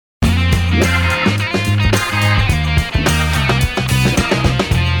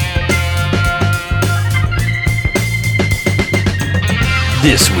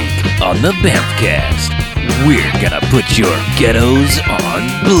This week on the Bamfcast, we're gonna put your ghettos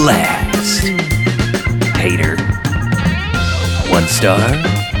on blast. Hater. 1 star,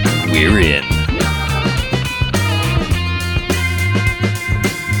 we're in.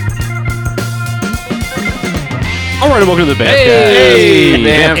 All right, and welcome to the Bamfcast. Hey,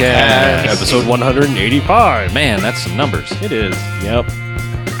 Bamfcast. Episode 185. Man, that's some numbers. It is. Yep.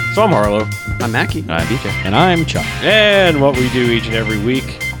 So I'm Harlow. I'm Mackie. I'm BJ. And I'm Chuck. And what we do each and every week,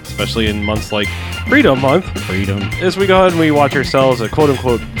 especially in months like Freedom Month, is we go ahead and we watch ourselves a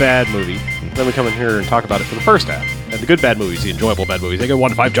quote-unquote bad movie. Then we come in here and talk about it for the first half. And the good bad movies, the enjoyable bad movies, they get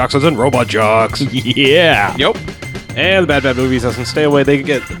 1 to 5 jocks and robot jocks. Yeah. Yep. And the bad movies doesn't stay away. They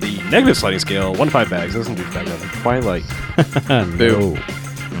get the negative sliding scale, 1 to 5 bags. Doesn't do bag on Twilight. No.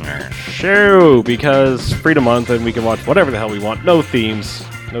 Shoo, because Freedom Month and we can watch whatever the hell we want. No themes,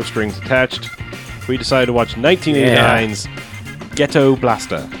 no strings attached. We decided to watch 1989's Ghetto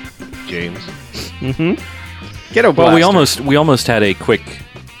Blaster. James. Ghetto Well, Blaster. we almost had a quick.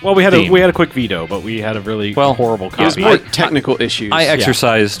 Well, we had Theme. a quick veto, but we had a really horrible It was copy. more technical issues. I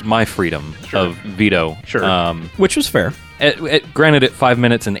exercised my freedom of veto. Sure. Which was fair. Granted, at 5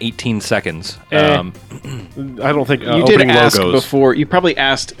 minutes and 18 seconds. I don't think you did opening ask logos. before. You probably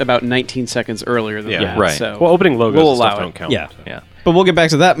asked about 19 seconds earlier than Yeah. that. Right. So Well, opening logos We'll and stuff allow it. don't count. Yeah. Yeah. But we'll get back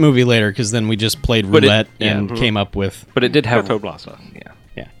to that movie later because then we just played But it- roulette yeah. and came up with. But it did have. Ghetto Blaster. Yeah.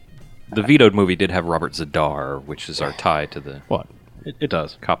 Yeah. The vetoed movie did have Robert Zadar, which is our tie to the What? It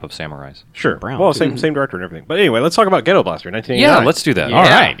does. Cop of Samurais. Sure. Brown, Well, too. same director and everything. But anyway, let's talk about Ghetto Blaster, 1989. Yeah, let's do that. All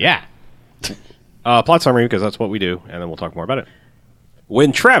right. Yeah. Plot summary, because that's what we do, and then we'll talk more about it.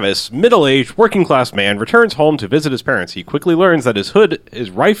 When Travis, middle-aged, working-class man, returns home to visit his parents, he quickly learns that his hood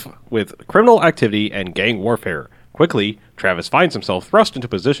is rife with criminal activity and gang warfare. Quickly, Travis finds himself thrust into a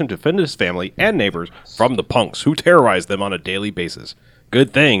position to defend his family and neighbors from the punks who terrorize them on a daily basis.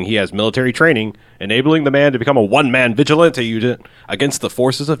 Good thing he has military training, enabling the man to become a one-man vigilante unit against the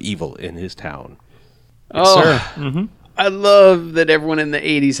forces of evil in his town. I love that everyone in the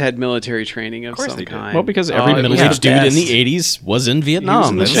 80s had military training of course some they did. kind. Well, because every it was middle-aged the dude in best. the 80s was in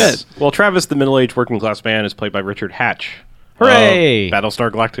Vietnam. the That's- shit. Well, Travis, the middle-aged working-class man, is played by Richard Hatch. Hooray! Battlestar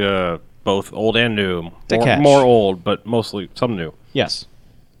Galactica, both old and new. Dick Hatch. More old, but mostly some new. Yes.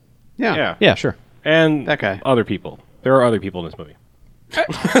 Yeah. Yeah. Yeah, sure. And That guy. other people. There are other people in this movie.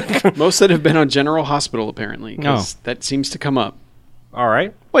 Most that have been on General Hospital, apparently. 'Cause that seems to come up. All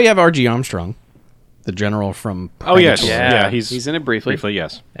right. Well, you have R.G. Armstrong, the general from Oh, yes. Predator, Yeah, he's in it briefly. Briefly,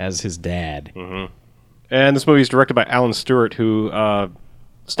 yes. as his dad. And this movie is directed by Alan Stewart, who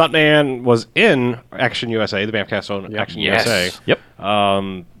Stuntman was in Action USA, the Bamfcast owned Action Yes. USA. Yep.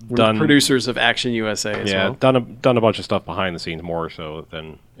 We're the Done producers of Action USA as yeah, well. done a bunch of stuff behind the scenes, more so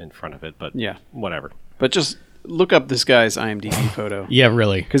than in front of it, but Yeah. whatever. But just look up this guy's IMDb photo. Yeah,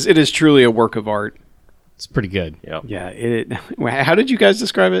 really. Because it is truly a work of art. It's pretty good. Yep. Yeah. How did you guys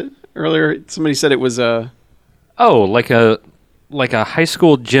describe it earlier? Somebody said it was a... Oh, like a high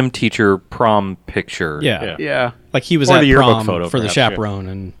school gym teacher prom picture. Yeah. Yeah. Like he was Or at the yearbook prom photo, for the perhaps, yeah. chaperone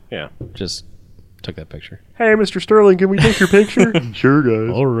and Yeah. just took that picture. Hey, Mr. Sterling, can we take your picture? Sure,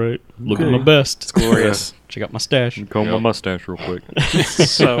 guys. All right. Look at my best. Glorious. Check out my stash. Comb my mustache real quick.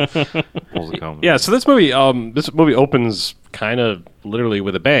 So, Pulls a comb. yeah, so this movie opens kind of literally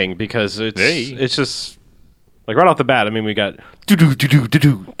with a bang because it's just like right off the bat. I mean, we got you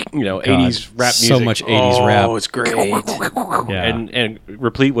know, 80s rap music. So much 80s rap. Oh, it's great. Yeah. and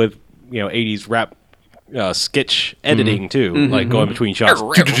replete with, you know, 80s rap sketch editing too, like going between shots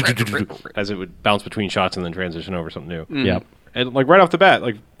as it would bounce between shots and then transition over something new. Yep. And like right off the bat,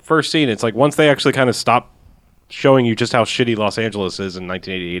 like first scene, it's like once they actually kind of stop showing you just how shitty Los Angeles is in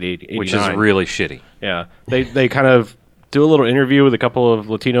 1988, 89. Which is really shitty. Yeah, they kind of do a little interview with a couple of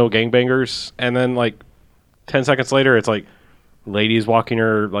Latino gangbangers, and then like 10 seconds later, it's like ladies walking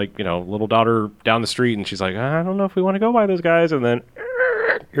her like, you know, little daughter down the street, and she's like, I don't know if we want to go by those guys, and then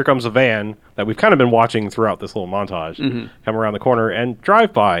here comes a van that we've kind of been watching throughout this little montage come around the corner and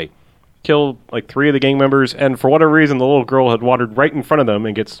drive by, kill like 3 of the gang members, and for whatever reason, the little girl had wandered right in front of them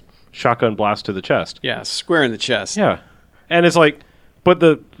and gets shotgun blast to the chest. Yeah, square in the chest. Yeah, and it's like, but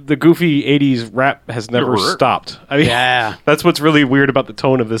the goofy 80s rap has never stopped. I mean, Yeah. that's what's really weird about the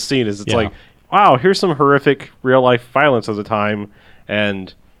tone of this scene is it's Yeah. like, wow, here's some horrific real life violence of the time,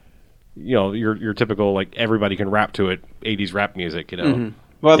 and you know, your typical like everybody can rap to it 80s rap music, you know.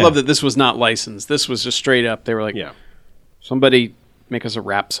 Well, I love that this was not licensed. This was just straight up. They were like, Yeah, somebody make us a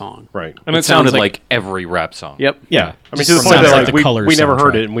rap song. right. And it sounded like every rap song. Yep. Yeah. I mean, to the Just point sounds that like like, the Colours we never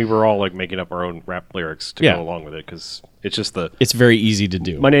heard soundtrack. it, and we were all like making up our own rap lyrics to Yeah. go along with it because it's just the It's very easy to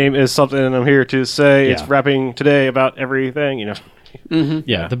do. my name is something, and I'm here to say it's Yeah. rapping today about everything. You know,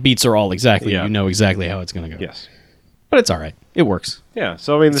 Yeah, the beats are all exactly. Yeah. You know exactly how it's going to go. Yes. But it's all right. It works. Yeah.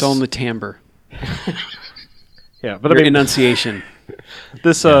 So I mean, It's all in the timbre. yeah, but Your I mean, enunciation.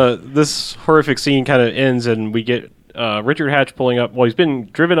 this horrific scene kind of ends, and we get Richard Hatch pulling up. Well, he's been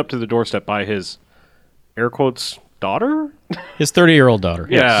driven up to the doorstep by his air quotes daughter. His 30-year-old daughter.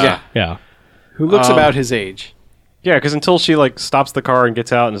 Yeah. Yeah. Who looks about his age. Yeah, because until she like stops the car and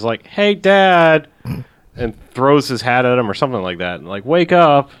gets out and is like, "Hey, Dad," and throws his hat at him or something like that, and like, "Wake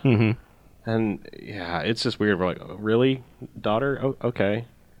up!" Mm-hmm. And yeah, it's just weird. We're like, oh, "Really, daughter? Oh, okay."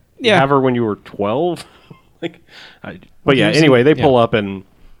 You have her when you were 12. But yeah. Anyway, they pull up and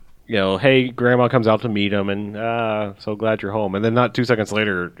hey, Grandma comes out to meet him, and so glad you're home. And then not 2 seconds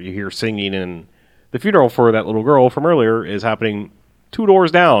later, you hear singing, and the funeral for that little girl from earlier is happening 2 doors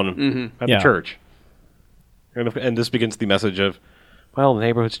down at the church. And this begins the message of, well, the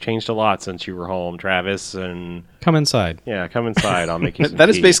neighborhood's changed a lot since you were home, Travis, and Come inside. yeah, come inside. I'll make you some That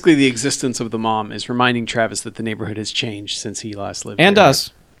is tea. basically the existence of the mom, is reminding Travis that the neighborhood has changed since he last lived And there.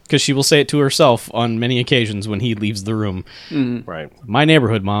 us. Because she will say it to herself on many occasions when he leaves the room. right. My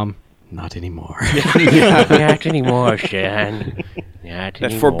neighborhood, Mom. Not anymore. Not anymore, son. Not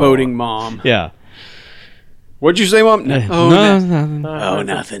That foreboding mom. Yeah. What'd you say, Mom? No, Oh,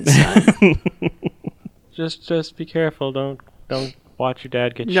 nothing, son. Just be careful. Don't watch your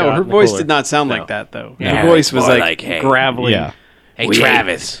dad get shot. No, her in the voice cooler. did not sound No. like that, though. Yeah, Her voice it's was more like, like, hey. gravelly. Yeah. Hey,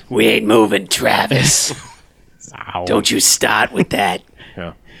 Travis. We ain't moving, Travis. Ow. Don't you start with that.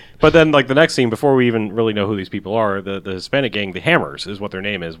 Yeah. But then, like, the next scene, before we even really know who these people are, the Hispanic gang, the Hammers, is what their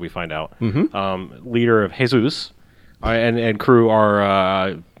name is, we find out. Leader of Jesus and crew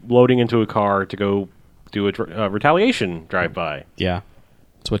are loading into a car to go do a retaliation drive-by. Yeah.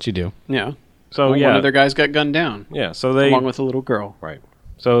 That's what you do. Yeah. So, One yeah. of their guys got gunned down, Yeah, so they... along with a little girl. Right.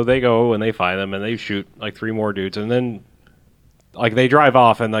 So they go and they find them and they shoot, like, 3 more dudes. And then, like, they drive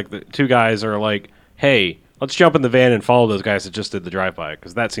off and, like, the 2 guys are like, hey... Let's jump in the van and follow those guys that just did the drive-by,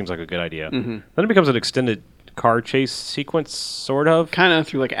 because that seems like a good idea. Then it becomes an extended car chase sequence, sort of. Kind of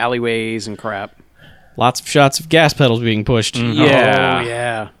through like alleyways and crap. Lots of shots of gas pedals being pushed. Yeah. Oh,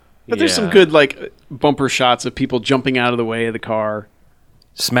 yeah. But there's some Yeah. good like bumper shots of people jumping out of the way of the car.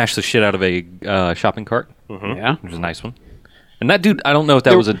 Smashed the shit out of a shopping cart, Yeah. which was a nice one. And that dude, I don't know if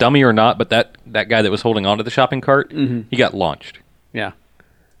that was a dummy or not, but that guy that was holding onto the shopping cart, he got launched. Yeah.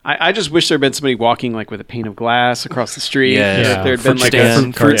 I just wish there had been somebody walking like with a pane of glass across the street. Yes. Or if there had been Fruit like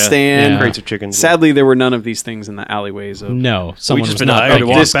stand. a fruit Yeah. stand. Yeah. Crates of chickens. Sadly, there were none of these things in the alleyways of. No. We've Someone just was been not hired to like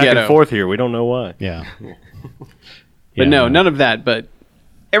walk this back ghetto. and forth here. We don't know why. Yeah. But no, none of that. But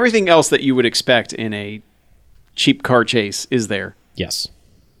everything else that you would expect in a cheap car chase is there, Yes.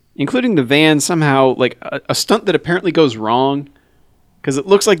 including the van. Somehow, like a stunt that apparently goes wrong, because it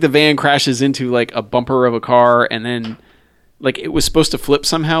looks like the van crashes into like a bumper of a car, and then like it was supposed to flip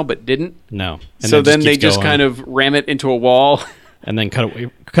somehow, but didn't. No. And So then they keeps just going. kind of ram it into a wall. and then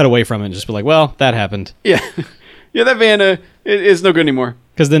cut away from it and just be like, well, that happened. Yeah, yeah. That van it is no good anymore.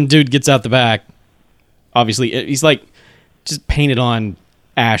 Because then dude gets out the back. Obviously, he's like just painted on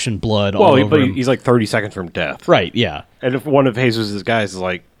ash and blood all over but him. he's like 30 seconds from death. Right, yeah. And if one of Jesus' guys is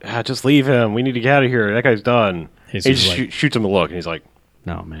like, just leave him. We need to get out of here. That guy's done. Jesus He is just like- shoots him a look, and he's like,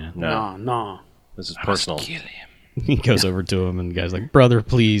 No, man. no, No. this is personal. He goes over to him and the guy's like, brother,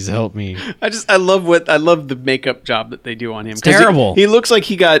 please help me. I love the makeup job that they do on him. 'Cause terrible. He looks like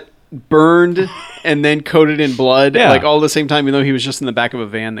he got burned and then coated in blood, Yeah. like all at the same time, even though he was just in the back of a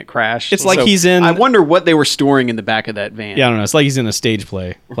van that crashed. It's like he's in- I wonder what they were storing in the back of that van. Yeah, I don't know. It's like he's in a stage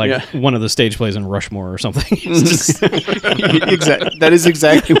play. Like Yeah. one of the stage plays in Rushmore or something. It's just- Exactly. That is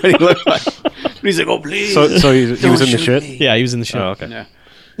exactly what he looked like. But he's like, oh please. So he was in the shit? yeah, he was in the show. Oh, okay.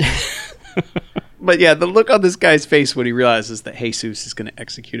 Yeah. But yeah, the look on this guy's face when he realizes that Jesus is going to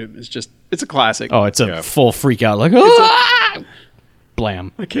execute him is just—it's a classic. Oh, it's a Yeah. full freak out. Like, ah!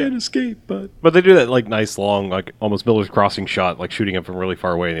 Blam. I can't escape, but But they do that like nice long, like almost Miller's Crossing shot, like shooting him from really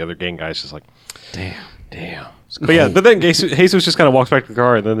far away, and the other gang guy's just like, damn. But yeah, but then Jesus just kind of walks back to the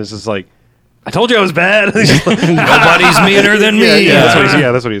car, and then it's just like, I told you I was bad. He's just like, Nobody's meaner than me.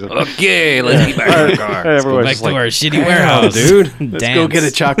 that's what he's like. Okay, let's get back to the car. Everyone's Back just to like, our shitty warehouse, dude. let's go get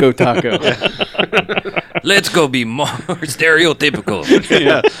a Choco Taco. Let's go be more stereotypical.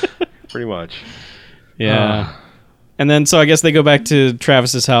 yeah, pretty much. Yeah. And then, so I guess they go back to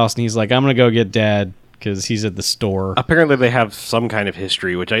Travis's house, and he's like, I'm going to go get Dad, because he's at the store. Apparently they have some kind of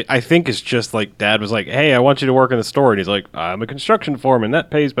history, which I think is just like Dad was like, hey, I want you to work in the store. And he's like, I'm a construction foreman. That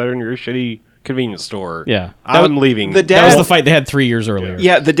pays better than your shitty convenience store. Yeah. I'm leaving. the That was dad- the fight they had 3 years earlier.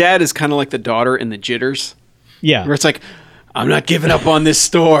 Yeah, the dad is kind of like the daughter in the Jitters, Yeah. where it's like, I'm not giving up on this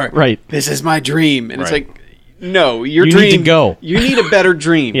store. Right. This is my dream. And it's Right. like, No, your You dream. need to go. You need a better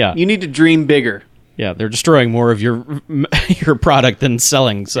dream. Yeah. You need to dream bigger. Yeah, they're destroying more of your your product than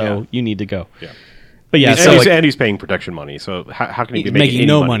selling, so you need to go. Yeah. But yeah, And, so he's, like, and he's paying protection money. So how can he he's be making making any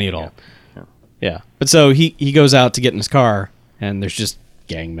no money at all. Yeah. But so he goes out to get in his car, and there's just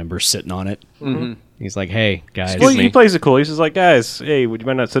gang members sitting on it. Mm-hmm. He's like, "Hey guys, Well, he plays it cool. He's just like, guys, hey, would you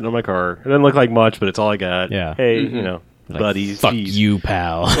mind not sitting on my car? It doesn't look like much, but it's all I got. Yeah. Hey, you know, buddies. fuck geez." you,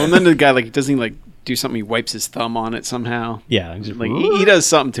 pal." Well, and then the guy doesn't he like do something? He wipes his thumb on it somehow. Yeah, just, Like he does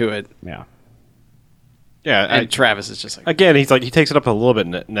something to it. yeah. Yeah. And Travis is just like, Again, he's like he takes it up a little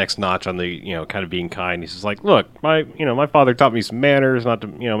bit next notch on the kind of being kind. He's just like, look, my father taught me some manners, not to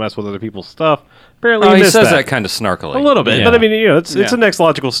mess with other people's stuff. Apparently, Oh, you he missed says that kind of snarkily. a little bit, Yeah. but I mean, it's Yeah. the next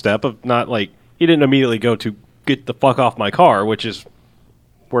logical step of not like he didn't immediately go to get the fuck off my car, which is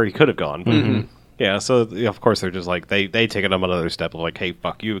where he could have gone. But, yeah, so of course they're just like they take it up another step of like, hey,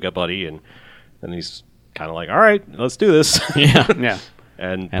 fuck you, buddy, and he's kind of like, all right, let's do this. Yeah. yeah.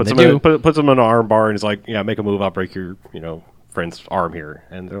 and And puts they him do. puts him in an arm bar and is like, yeah, make a move, I'll break your friend's arm here.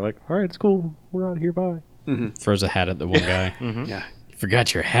 And they're like, all right, it's cool, we're out of here, bye. Throws a hat at the one guy. Yeah.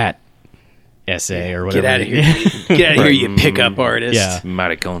 Forgot your hat. SA or whatever. Get out of here. Get out of here, you pickup artist. Yeah.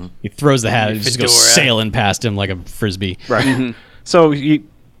 Maricon. He throws the hat and just goes Fedora. sailing past him like a frisbee. Right. So he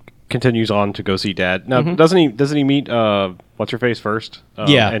continues on to go see Dad. Now, doesn't he meet what's her face first?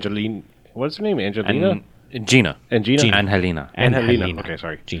 Yeah. Angeline. What's her name? Angelina. And Gina. And Gina. And Helena. And Helena. Helena. Okay,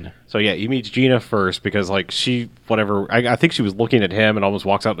 sorry. Gina. So yeah, he meets Gina first because like I think she was looking at him and almost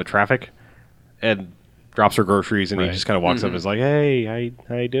walks out in the traffic, and drops her groceries and he Right. just kind of walks up and is like, "Hey,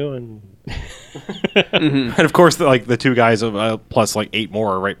 how you doing?" And of course, the two guys plus like 8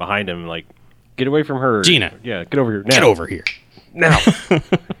 more are right behind him. Like, get away from her, Gina. Yeah, get over here. Now. Get over here. now.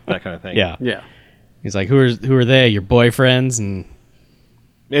 That kind of thing. Yeah. Yeah. He's like, who are they? Your boyfriends? And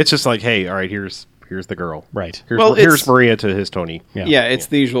It's just like, hey, all right, here's the girl. right. Here's Maria to his Tony. Yeah. Yeah, it's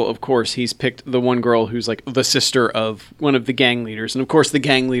the usual. Of course, he's picked the one girl who's like the sister of one of the gang leaders, and of course, the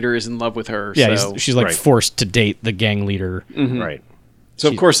gang leader is in love with her. Yeah, so, she's like Right. forced to date the gang leader. Right. so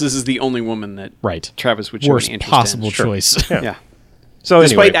of course, this is the only woman that Right. Travis would show Worst any interest possible in. choice. Yeah, So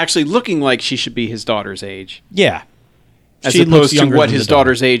despite anyway, actually looking like she should be his daughter's age, Yeah. as She looks opposed to younger what than his the daughter.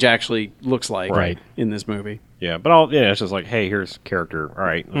 daughter's age actually looks like Right. in this movie. yeah, but it's just like, hey, here's character. All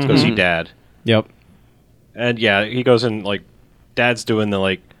right, let's go see Dad. Yep. And yeah, he goes in like, Dad's doing the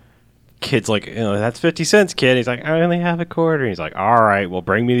like, kid's like, that's 50 cents, kid. He's like, I only have a quarter. He's like, all right, well,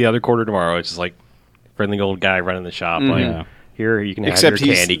 bring me the other quarter tomorrow. It's just like, friendly old guy running the shop. Like, Yeah. here, you can Except have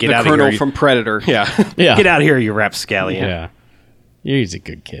your he's candy. Get the out colonel of here. from Predator. yeah. Yeah. Get out of here, you rapscallion. Yeah. He's a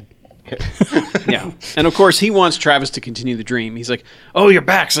good kid. Yeah. And of course, he wants Travis to continue the dream. He's like, oh, you're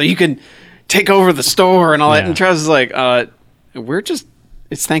back, so you can take over the store and all that. Yeah. And Travis is like,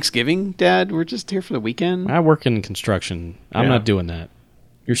 it's Thanksgiving, Dad. We're just here for the weekend. I work in construction. I'm Yeah. not doing that.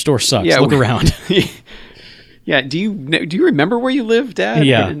 Your store sucks. Yeah, Look we- around. Yeah. Do you remember where you live, Dad?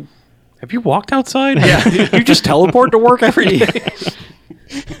 Yeah. And- Have you walked outside? Yeah. You just teleport to work every day?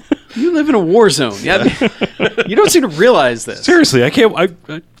 you live in a war zone. Yeah. You don't seem to realize this. Seriously, I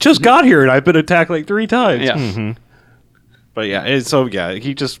just got here and I've been attacked like 3 times. Yeah. But yeah,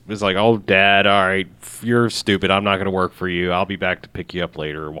 he just is like, oh, Dad, all right, you're stupid. I'm not going to work for you. I'll be back to pick you up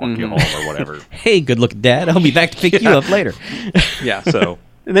later or walk you home or whatever. Hey, good looking dad. I'll be back to pick you up later. Yeah. So,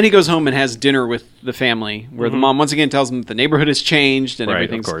 And then he goes home and has dinner with the family, where the mom once again tells him that the neighborhood has changed and right, of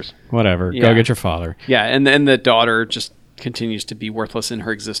everything's course. Whatever. Yeah. Go get your father. Yeah, and then the daughter just continues to be worthless in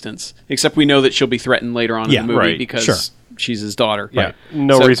her existence. Except we know that she'll be threatened later on Yeah, in the movie right, because sure. she's his daughter. Yeah.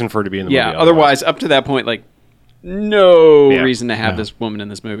 No So- reason for her to be in the movie. Yeah, otherwise, up to that point, like, no Yeah. reason to have No. this woman in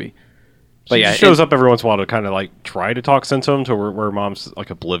this movie. But But yeah, yeah, she shows and- up every once in a while to kind of like try to talk sense to him to where mom's like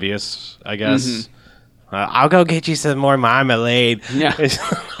oblivious, I guess. I'll go get you some more marmalade. Yeah. It's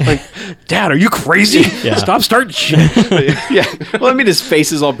like, Dad, are you crazy? Yeah. Stop starting shit. Yeah. Well, I mean, his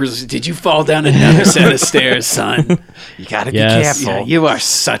face is all bruised. Did you fall down another set of stairs, son? You gotta Yes. be careful. Yeah, you are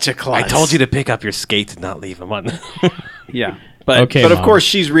such a klutz. I told you to pick up your skates and not leave them on. Yeah. But, Okay, but of Mom. course,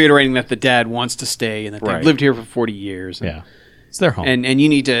 she's reiterating that the dad wants to stay and that Right. they've lived here for 40 years. And, Yeah. It's their home. and you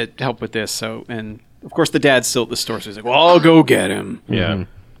need to help with this. So, and of course, the dad's still at the store. So he's like, well, I'll go get him. Yeah.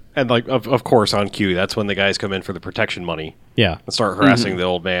 And like of course on cue, that's when the guys come in for the protection money yeah. and start harassing the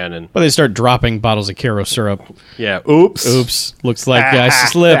old man and But they start dropping bottles of Karo syrup. yeah, oops. Oops. Looks like I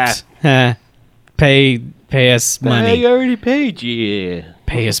slipped. Huh. Pay us money. already paid you.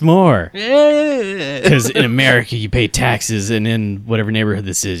 Pay us more. Yeah. Because in America, you pay taxes, and in whatever neighborhood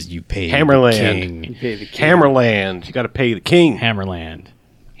this is, you pay the Hammerland. king. Pay the king. Hammerland. You got to pay the king. Hammerland.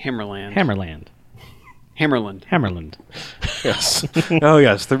 Hammerland. Hammerland. Hammerland. Hammerland. Yes. Oh,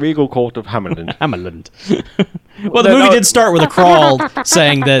 yes. The regal court of Hammerland. Hammerland. Well, the movie did start with a crawl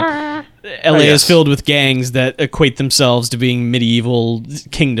saying that LA is filled with gangs that equate themselves to being medieval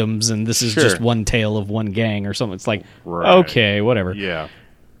kingdoms, and this is just one tale of one gang or something. It's like, okay, whatever. Yeah.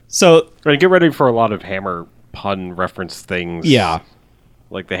 So, Right, get ready for a lot of Hammer pun reference things. yeah.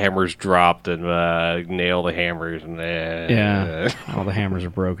 Like the hammers dropped and nail the hammers. And, Yeah. All the hammers are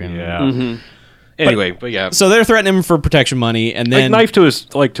broken. Yeah. Anyway, but yeah. So they're threatening him for protection money, and then Like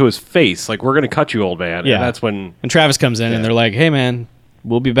knife to his face. Like, we're going to cut you, old man. Yeah. And that's when... and Travis comes in, and they're like, "Hey, man,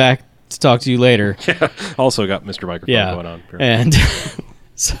 we'll be back to talk to you later." Also got Mr. Microphone going on. And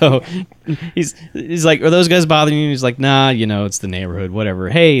so he's like, "Are those guys bothering you?" He's like, "Nah, it's the neighborhood, whatever.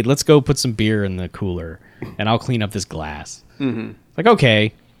 Hey, let's go put some beer in the cooler, and I'll clean up this glass." Mm-hmm. Like,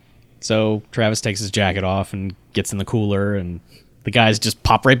 okay. So Travis takes his jacket off and gets in the cooler, and the guys just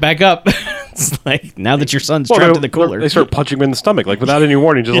pop right back up. It's like, now that your son's trapped in the cooler. They start punching him in the stomach, like without any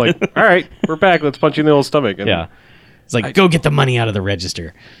warning. Just like, all right, we're back. Let's punch you in the old stomach. And yeah. It's like, go get the money out of the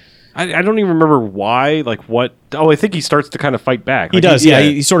register. I don't even remember why. Like what? Oh, I think he starts to kind of fight back. He Like, does, yeah.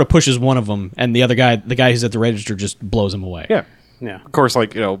 He sort of pushes one of them, and the guy who's at the register, just blows him away. Yeah. Yeah. Of course,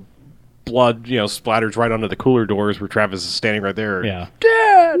 like, blood, splatters right onto the cooler doors where Travis is standing right there. Yeah.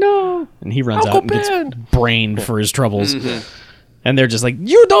 Dad! No! And he runs out and gets brained for his troubles. Mm-hmm. And they're just like,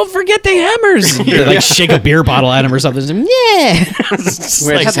 you don't forget the hammers! And they like shake a beer bottle at him or something. Yeah! It's just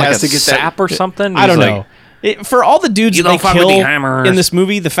Where like, it has to get that- sap or something. I don't He's know. For all the dudes You that they don't fuck with the kill hammers. in this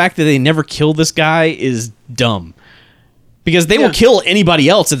movie, the fact that they never kill this guy is dumb. Because they will kill anybody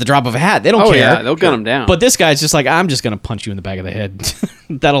else at the drop of a hat. They don't Oh, care. yeah. They'll gun him down. But this guy's just like, I'm just going to punch you in the back of the head.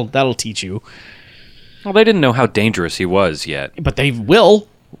 That'll teach you. Well, they didn't know how dangerous he was yet. But they will.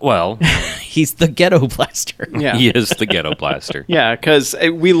 Well, He's the ghetto blaster. yeah. he is the ghetto blaster. Yeah, because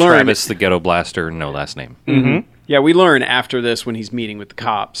we learn. Travis the ghetto blaster, no last name. Yeah, we learn after this when he's meeting with the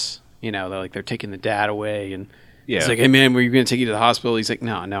cops. They're taking the dad away, and he's like, "Hey man, were you going to take you to the hospital?" He's like,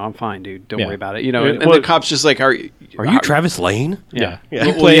 "No, I'm fine, dude. Don't worry about it." And the cops just like, "Are you Travis Lane? Yeah, Yeah.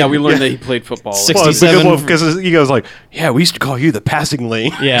 Well, we learned that he played football. 67 Because he goes like, yeah, we used to call you the passing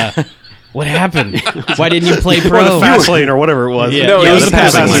lane. Yeah. What happened? Why didn't you play Or the pro? fast lane or whatever it was. Yeah. No, Yeah, it was the the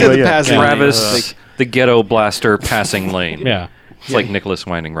passing. passing He said lane, the yeah. passing. Travis the ghetto blaster passing lane. Yeah. It's like Nicholas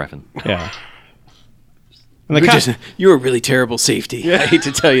Winding Refn. Yeah. And the cop, You were really terrible safety. I hate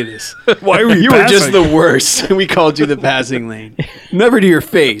to tell you this. Why were You were just the worst. We called you the passing lane. Never to your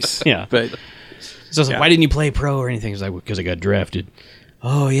face. Yeah. But so I was like, why didn't you play pro or anything? He's like, because I got drafted.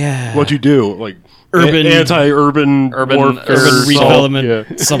 Oh, yeah. What'd you do? Like Urban- anti-urban warfare redevelopment,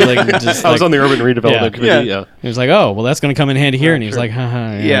 Yeah. something. Just I was like, on the urban redevelopment committee. Yeah. he was like, oh, well, that's going to come in handy here. And he was like,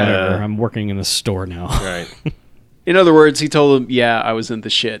 haha, Yeah. whatever. I'm working in the store now. Right. in other words, he told him, "Yeah, I was in the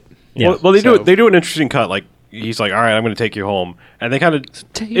shit." Yeah. Well, they So- do an interesting cut. Like he's like, all right, I'm going to take you home, and they kind of.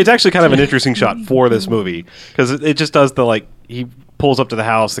 It's actually kind of an interesting shot for this movie because it just does the like he pulls up to the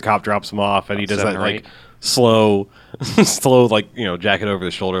house, the cop drops him off, and he does 7 that or like 8. slow like jacket over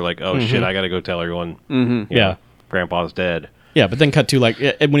the shoulder, like oh shit, I got to go tell everyone. Yeah. Grandpa's dead. Yeah, but then cut to like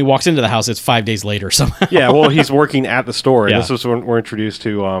when he walks into the house, it's 5 days later somehow. Yeah, well, he's working at the store, and Yeah. this was when we're introduced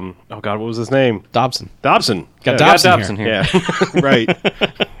to oh god, what was his name? Dobson. Dobson. Got Yeah, Dobson here. Yeah, right.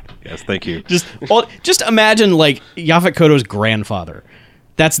 Yes, thank you. Just imagine like Yaphet Kotto's grandfather.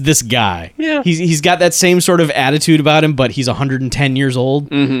 That's this guy. Yeah. He's got that same sort of attitude about him, but he's 110 years old.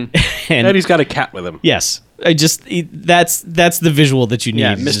 Mm-hmm. And he's got a cat with him. Yes, that's the visual that you need.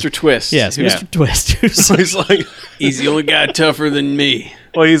 Yeah, It's Mr. just- Twist. Yes, Yeah. Mr. Twist. He's like, He's the only guy tougher than me.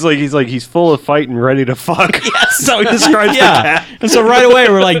 well, he's full of fight and ready to fuck. So he describes the yeah, cat. and so right away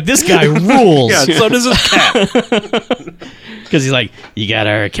we're like, this guy rules. Yeah, so does his cat. Because he's like, you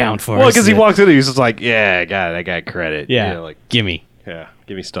gotta account for Well, us. because he walks in, and he's just like, yeah, I got credit. Yeah, You know, like, gimme. yeah,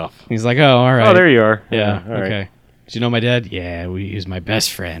 give me stuff. He's like, oh, all right. Oh, there you are. Yeah, all right. okay. Did you know my dad? Yeah, he was my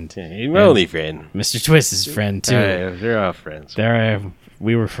best friend. Yeah, he's my only friend. Mr. Twist is friend too. They're all friends.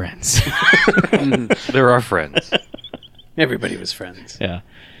 We were friends. They're our friends. Everybody was friends. Yeah.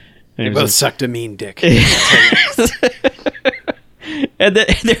 They And, both he was sucked a mean dick. like- and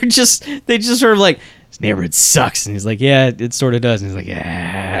they just sort of like, this neighborhood sucks. And he's like, yeah, it sort of does. And he's like,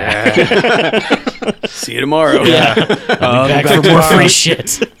 yeah. See you tomorrow. I'll be back for more free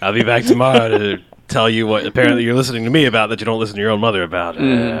shit. I'll be back tomorrow to tell you what apparently you're listening to me about that you don't listen to your own mother about.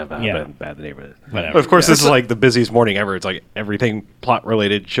 About Yeah. bad the neighborhood. Whatever. But of course, this is like the busiest morning ever. It's like everything plot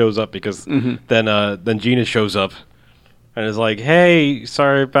related shows up because then Gina shows up and is like, "Hey,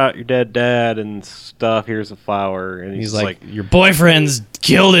 sorry about your dead dad and stuff. Here's a flower." And He's like, your boyfriend's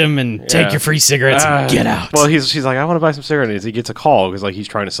killed him and take Yeah. your free cigarettes and get out. Well, she's like, "I want to buy some cigarettes." He gets a call because like he's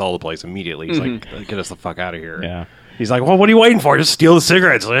trying to sell the place immediately. He's like, "Get us the fuck out of here." yeah. He's like, well, what are you waiting for? Just steal the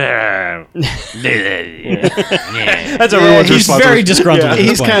cigarettes. That's everyone's He's response. very disgruntled. Yeah. at this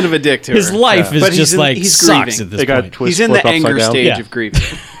He's point. kind of a dick to her. His life is But just like he's sucks grieving. at this They got point. twist, He's in the flip upside anger down. stage Yeah. of grieving.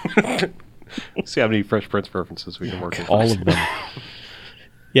 See how many Fresh Prince references we can work with. All of them.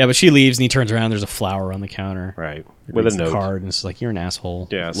 Yeah, but she leaves and he turns around. There's a flower on the counter. Right. He With reads a the note. card, and it's like, you're an asshole.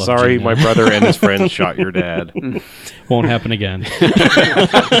 Yeah, Love, sorry, Gina. my brother and his friends shot your dad. Won't happen again.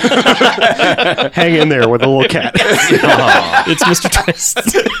 Hang in there with a little cat. It's Mr. Twist.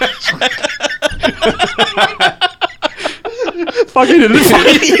 Fucking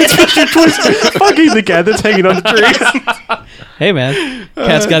it's Mr. Twist. Fucking the cat that's hanging on the tree. Hey, man.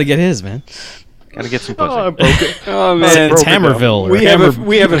 Cat's got to get his, man. Gotta get some pussy. Oh, I broke it. Oh It's man, Hammerville. Or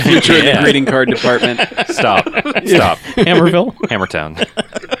we have a future in the Yeah. greeting card department. Stop. Hammerville? Hammertown.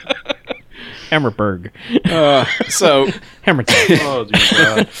 Hammerberg. So Hammertown. Oh, dear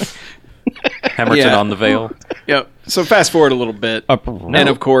God. Hammerton Yeah. on the veil. Yep. So fast forward a little bit, and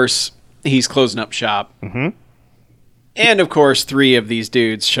of course he's closing up shop. Mm-hmm. And of course, 3 of these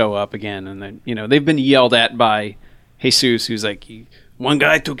dudes show up again, and then they've been yelled at by Jesus, who's like, "One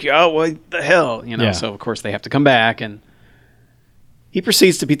guy took you out. What the hell?" Yeah. So of course they have to come back, and he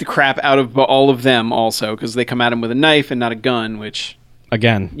proceeds to beat the crap out of all of them, also because they come at him with a knife and not a gun, which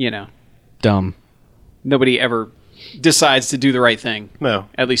Again, dumb. nobody ever decides to do the right thing. No.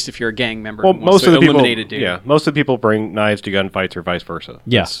 At least if you're a gang member. Well, and wants most to of the people, eliminate a dude. yeah, most of the people bring knives to gunfights or vice versa.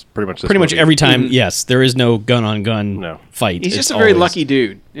 Yeah. That's pretty much this Pretty much movie. every time, yes, there is no gun-on-gun No. fight. He's It's just a very always- lucky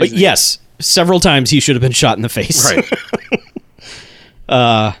dude. But isn't he? yes, several times he should have been shot in the face. Right.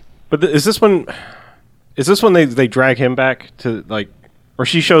 But is this when? Is this when they drag him back to like, or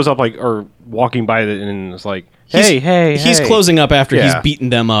she shows up like or walking by it and it's like, hey, He's hey. closing up after he's Yeah. beaten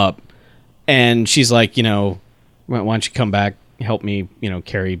them up, and she's like, why don't you come back, help me,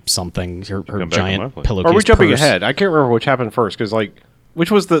 carry something, her Come back giant on my place. pillowcase Are we jumping purse. ahead? I can't remember which happened first because like,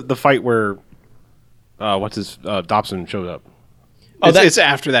 which was the fight where, Dobson showed up. Oh, It's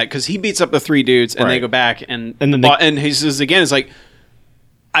after that because he beats up the 3 dudes and they Right. go back and And then they- and he says again, it's like,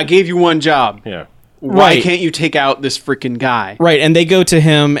 I gave you one job. Yeah. Why Right. can't you take out this freaking guy? Right, and they go to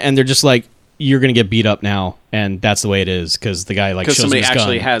him, and they're just like, "You're gonna get beat up now," and that's the way it is because the guy like Because shows somebody him his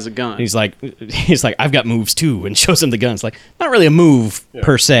actually gun. has a gun. And he's like, "I've got moves too," and shows him the gun. It's like not really a move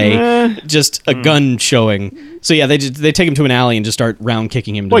per se, just a gun showing. So yeah, they take him to an alley and just start round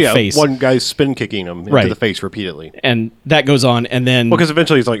kicking him to Well, the yeah, face, one guy's spin kicking him into Right. the face repeatedly. and that goes on, and then Well, because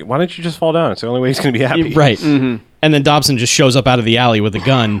eventually he's like, why don't you just fall down? It's the only way he's going to be happy. right, and then Dobson just shows up out of the alley with a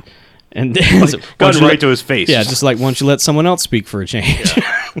gun. And then Gun why don't you right to his face. Yeah, just like, why don't you let someone else speak for a change?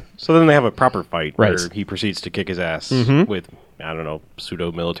 So then they have a proper fight Right. where he proceeds to kick his ass with, I don't know,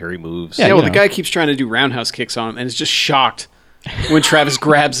 pseudo-military moves. Yeah, Yeah, you well, the know. guy keeps trying to do roundhouse kicks on him and is just shocked when Travis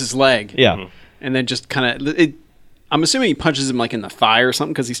grabs his leg. Yeah. And then just kind of... I'm assuming he punches him like in the thigh or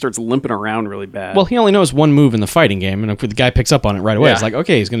something because he starts limping around really bad. Well, he only knows one move in the fighting game, and if the guy picks up on it right away, Yeah. it's like,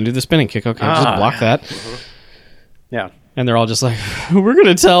 okay, he's going to do the spinning kick. Okay, just block that. yeah. And they're all just like, we're going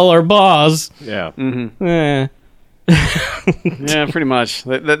to tell our boss. Yeah. Eh. Yeah, pretty much.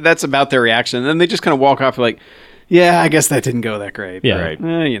 That's about their reaction. And then they just kind of walk off like, yeah, I guess that didn't go that great. Yeah. Right.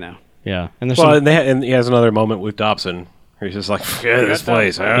 Yeah. And there's Well, some, and he has another moment with Dobson where he's just like, yeah, this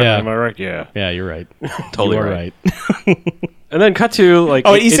place. Huh? Yeah. Am I right? Yeah. yeah, you're right. Totally you are right. right. And then cut to, like...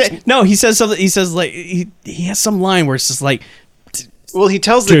 Oh, it- he it's- said, no, he says something. He says, like, he has some line where it's just like, Well, he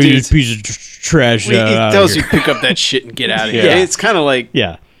tells the "Dude, you dudes... piece of trash. He outta tells here." you pick up that shit and get out of here. Yeah. It's kind of like...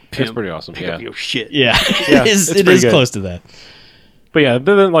 Yeah. It's pretty awesome. Pick Yeah. up your shit. Yeah. Yeah, it is, it's it pretty is good. close to that. But yeah,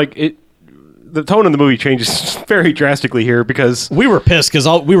 but then, like, the tone of the movie changes very drastically here because... We were pissed because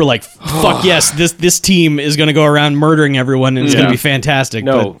we were like, "Fuck yes, this team is going to go around murdering everyone and it's going Yeah. to be fantastic."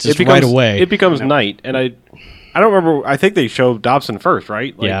 No, but just it becomes, right away, It becomes night, and I don't remember. I think they show Dobson first,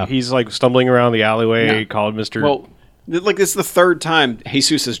 right? Like, Yeah. he's like stumbling around the alleyway, Yeah. called Mr. Well, like this is the 3rd time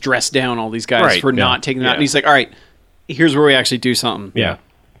Jesus has dressed down all these guys Right, for yeah. not taking them out. Yeah. And he's like, all right, here's where we actually do something.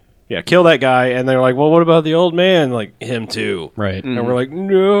 yeah, kill that guy, and they're like, well, what about the old man? Like him too, right? And we're like,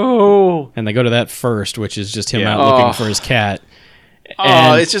 no. And they go to that first, which is just him Yeah. out Oh. looking for his cat. Oh,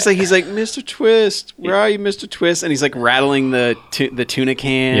 And- it's just like he's like, Mr. Twist, where are you, Mr. Twist? And he's like rattling the tuna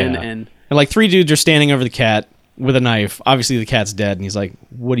can, Yeah. and And like 3 dudes are standing over the cat with a knife. Obviously, the cat's dead, and he's like,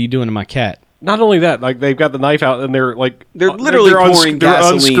 "What are you doing to my cat?" Not only that, like they've got the knife out, and they're like, They're literally pouring they're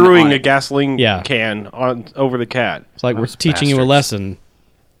gasoline unscrewing on a it. gasoline Yeah. can on over the cat. It's like we're teaching you a lesson.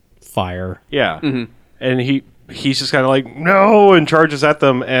 Fire. Yeah, and he's just kind of like no, and charges at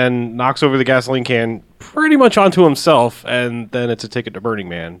them and knocks over the gasoline can pretty much onto himself, and then it's a ticket to Burning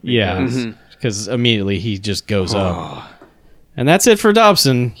Man. Yeah, because- because immediately he just goes up. And that's it for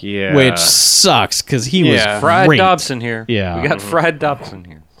Dobson. Yeah. Which sucks because he Yeah. was Fried great. Dobson here. Yeah. We got fried Dobson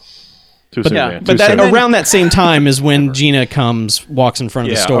here. Too soon, yeah, man. But Too that, soon. around that same time is when Gina walks in front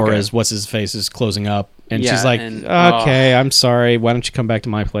of the Yeah, store okay. as what's his face is closing up, and Yeah, she's like, and- "Okay, I'm sorry. Why don't you come back to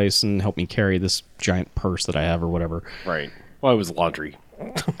my place and help me carry this giant purse that I have or whatever?" Right. Well, it was laundry.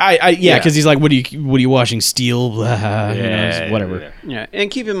 Yeah, because he's like, "What are you washing? Steel? Blah, you know, whatever." Yeah,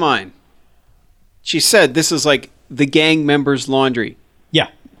 and keep in mind, she said this is like the gang members' laundry. Yeah,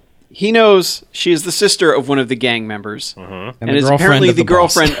 He knows she is the sister of one of the gang members, and the is girlfriend apparently of the the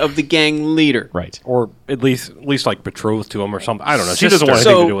boss. girlfriend of the gang leader. right. Or at least like betrothed to him or something. I don't know. She Sister. doesn't want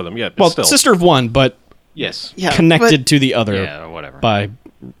anything So- to do with him yet. But Well, still. sister of one, but Yes. Yeah, connected to the other Yeah, whatever. by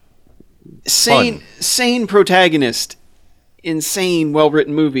but sane protagonist, insane,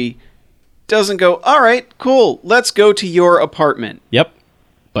 well-written movie doesn't go. All right, cool. Let's go to your apartment. yep.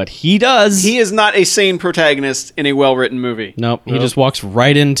 But he does. He is not a sane protagonist in a well-written movie. Nope. He just walks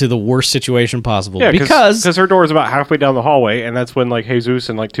right into the worst situation possible Yeah, because her door is about halfway down the hallway, and that's when like Jesus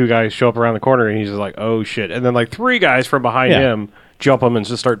and like two guys show up around the corner, and he's just like, "Oh shit!" And then like three guys from behind Yeah. him jump him and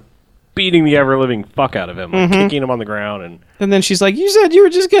just start beating the ever living fuck out of him, like kicking him on the ground, and And then she's like, "You said you were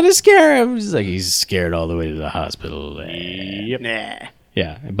just gonna scare him." She's like, "He's scared all the way to the hospital." yep. Nah.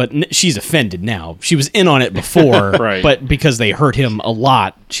 Yeah, but she's offended now. She was in on it before, Right. but because they hurt him a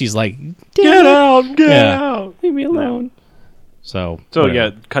lot, she's like, Get out! Get Yeah. out! leave me alone." So So whatever.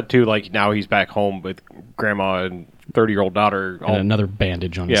 yeah, cut to like now he's back home with grandma and 30-year-old daughter. And another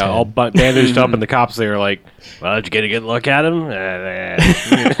bandage on his Yeah, head. all bandaged up, and the cops there are like, "Well, did you get a good look at him?"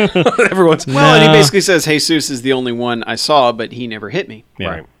 Everyone's Well, and he No. basically says Jesus is the only one I saw, but he never hit me. Yeah.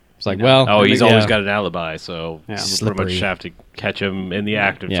 right. It's like, well, Oh, he's yeah. always got an alibi, so Yeah. you pretty Slippery. much have to catch him in the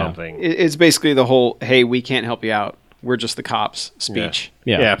act of Yeah. something. It's basically the whole, hey, we can't help you out. We're just the cops speech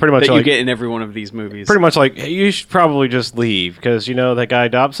Yeah. pretty much that like you get in every one of these movies. pretty much like hey, you should probably just leave because you know that guy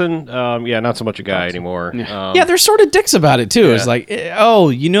Dobson. Yeah, not so much a guy anymore. Yeah, they're sort of dicks about it too. It's like, oh,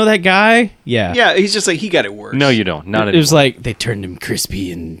 you know that guy? Yeah. Yeah, he's just like, he got it worse. No, you don't. Not It was anymore. like they turned him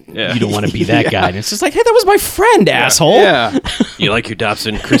crispy, and Yeah. you don't want to be that guy. And it's just like, hey, that was my friend, asshole. Yeah. You like your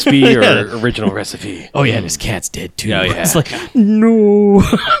Dobson crispy or original recipe? Oh yeah, and his cat's dead too. Yeah, yeah. It's like, no.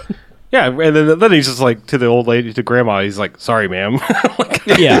 Yeah, and then he's just like to the old lady, to grandma. He's like, "Sorry, ma'am.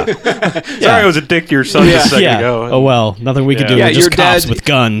 yeah. Sorry, I was a dick to your son just a second Yeah. ago." Oh well, nothing we could do. Yeah. We're Yeah, just your cops dad- with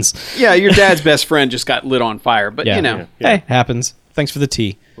guns. Yeah, your dad's best friend just got lit on fire, but Yeah. you know, Hey, happens. Thanks for the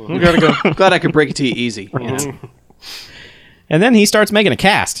tea. We gotta go. I'm glad I could break it to you easy. You know? And then he starts making a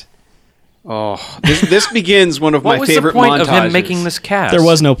cast. Oh, this begins one of what my was favorite the point montages. of him making this cast? There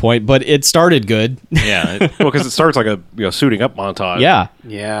was no point, but it started good. Yeah, well, because it starts like a suiting up montage. Yeah.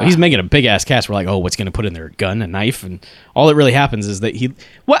 Yeah. He's making a big ass cast. We're like, oh, what's going to put in there? A gun, a knife? And all that really happens is that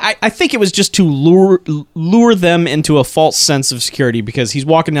I think it was just to lure them into a false sense of security because he's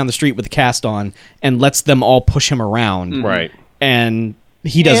walking down the street with the cast on and lets them all push him around. right. And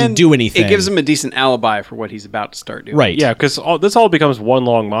he doesn't And do anything. It gives him a decent alibi for what he's about to start doing. Right. Yeah, because this all becomes one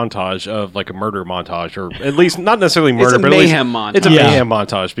long montage of like a murder montage, or at least not necessarily murder, a but at least mayhem montage. it's a Yeah. mayhem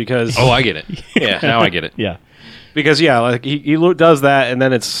montage because Oh, I get it. Yeah, now I get it. Yeah. because like he does that, and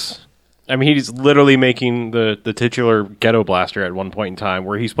then it's. I mean, he's literally making the titular ghetto blaster at one point in time,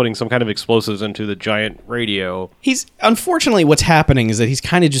 where he's putting some kind of explosives into the giant radio. He's unfortunately what's happening is that he's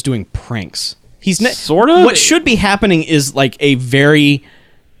kind of just doing pranks. He's Sort of? What should be happening is like a very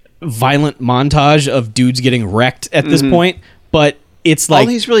violent montage of dudes getting wrecked at this point, but it's All like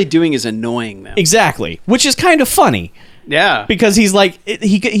he's really doing is annoying them. exactly, which is kind of funny Yeah. because he's like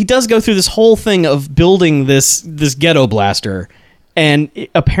he does go through this whole thing of building this ghetto blaster. And it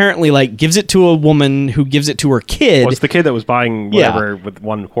apparently, like, gives it to a woman who gives it to her kid, Well, it's the kid that was buying Yeah. whatever with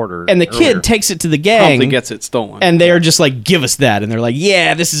 1 quarter, and the earlier. kid takes it to the gang. Promptly gets it stolen. And they're just like, give us that. And they're like,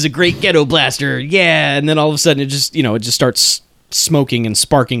 yeah, this is a great ghetto blaster. Yeah. And then all of a sudden it just starts smoking and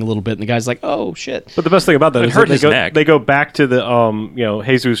sparking a little bit. And the guy's like, oh, shit. But the best thing about that is hurt that his neck. they go back to the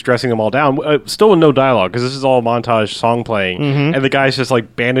Jesus dressing them all down, still with no dialogue because this is all montage song playing, and the guy's just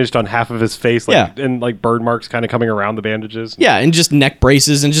like bandaged on half of his face, like, Yeah. and like bird marks kind of coming around the bandages. Yeah. And just neck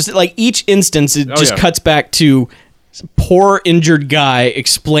braces. And just like each instance, it just yeah. cuts back to poor injured guy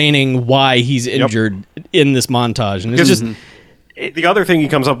explaining why he's injured in this montage. And it's just, The other thing he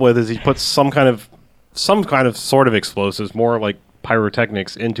comes up with is he puts some kind of sort of explosives, more like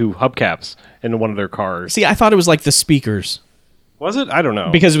pyrotechnics, into hubcaps into one of their cars. see, I thought it was like the speakers Was it? I don't know.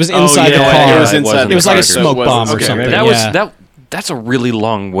 because it was inside the yeah, car. it was inside It was like a the car, so it smoke wasn't- bomb or okay, something. maybe. That Yeah. was that's a really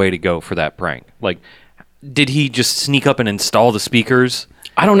long way to go for that prank. Like, did he just sneak up and install the speakers?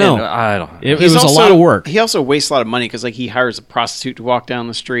 I don't know. And I don't. It was a lot of work. He also wastes a lot of money because like he hires a prostitute to walk down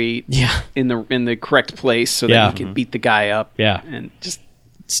the street. Yeah. In the correct place so Yeah. that he can beat the guy up. Yeah. And just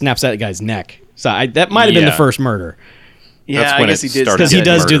Snaps that guy's neck. So that might have been the Yeah. first murder. yeah, I when guess it he did. started Because he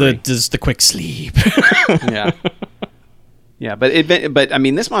getting does do murdery. the quick sleep. Yeah. Yeah, but I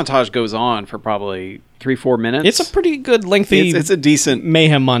mean, this montage goes on for probably 3-4 minutes. It's a pretty good lengthy it's a decent,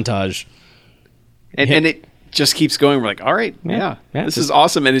 mayhem montage. and it just keeps going. We're like, all right, yeah, Yeah, this just- is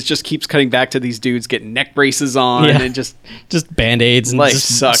awesome, and it just keeps cutting back to these dudes getting neck braces on, Yeah. and just Just band-aids and Life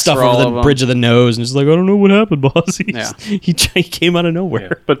just sucks stuff for all over of the 'em. bridge of the nose, and just like, I don't know what happened, boss. Yeah. He came out of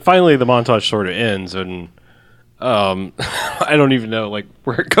nowhere. But finally, the montage sort of ends, and I don't even know like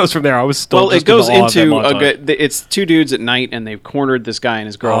where it goes from there. I was still well, just it goes in awe of that into montage. it's two dudes at night, and they've cornered this guy and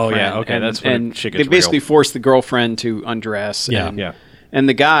his girlfriend. yeah, okay, and, that's when and shit they gets basically real. force the girlfriend to undress. Yeah. and, Yeah. And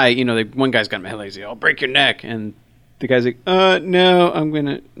the guy, you know, one guy's got him head. He's like, "I'll break your neck," and the guy's like, no, I'm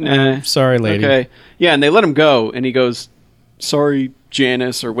gonna, nah. Sorry, lady. Okay. Yeah, and they let him go, and he goes, sorry,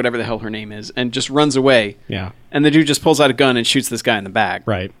 Janice, or whatever the hell her name is, and just runs away. Yeah. And the dude just pulls out a gun and shoots this guy in the back.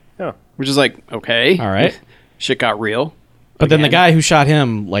 Right. Yeah. Which is like, okay. All right. Shit got real. But then the Again. guy who shot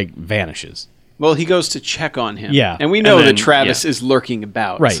him, like, vanishes. Well, he goes to check on him. Yeah. And we know And then- that Travis yeah. is lurking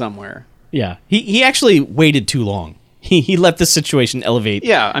about Right. somewhere. Yeah. He actually waited too long. He let this situation elevate.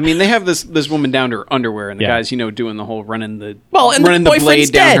 Yeah, I mean, they have this woman down to her underwear, and the Yeah. guy's, doing the whole running the And running the the blade boyfriend's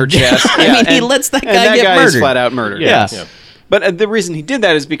down her dead. chest. I Yeah, mean, he and- lets that and guy get guy is murdered. flat out murdered. Yeah. Yeah. But the reason he did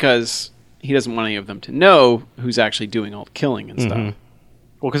that is because he doesn't want any of them to know who's actually doing all the killing and Mm-hmm. stuff.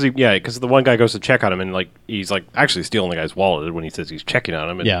 Well, because the one guy goes to check on him, and like he's like actually stealing the guy's wallet when he says he's checking on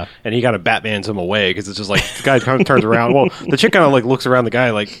him, and, Yeah. and he kind of Batmans him away because it's just like the guy kind of turns around. Well, the chick kind of like looks around the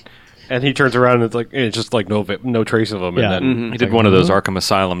guy like, and he turns around and it's just like no trace of him, Yeah. and then Mm-hmm. He did one of those Arkham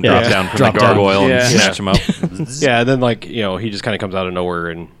Asylum drop down from Drop the down. gargoyle Yeah. and snatch him up. yeah, and then like he just kind of comes out of nowhere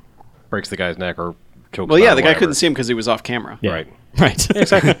and breaks the guy's neck or chokes. Well, him yeah, out the or guy whatever. couldn't see him because he was off camera. Yeah. Right. Right.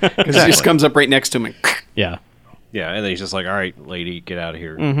 Exactly. Because he just comes up right next to him and Yeah. Yeah, and then he's just like, "All right, lady, get out of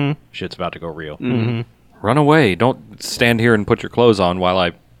here. Shit's about to go real." Run away! Don't stand here and put your clothes on while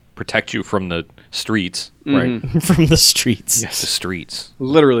I protect you from the streets. Right. From the streets. The streets.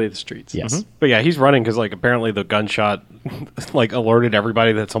 literally the streets. Yes. But yeah, he's running because like apparently the gunshot like alerted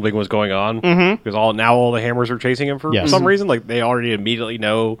everybody that something was going on because all the hammers are chasing him for Yes. some reason. Like they already immediately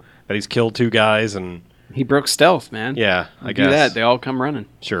know that he's killed 2 guys, and He broke stealth, man. yeah, I You guess do that, they all come running.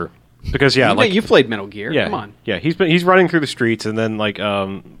 sure because yeah, like you played Metal Gear. yeah, Come on. yeah, he's running through the streets, and then like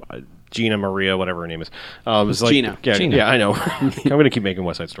Gina Maria, whatever her name is like Gina. Yeah, Gina. yeah, I know. I'm gonna keep making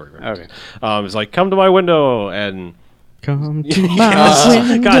West Side Story references. Okay. It's like, come to my window, and Come to my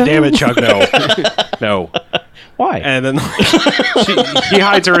window. God damn it, Chuck, no, no. Why? And then he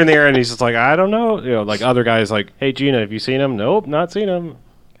hides her in there, and he's just like, I don't know. Like other guys, like, hey, Gina, have you seen him? Nope, not seen him.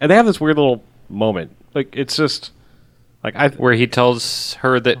 And they have this weird little moment. Like, it's just, like, Where he tells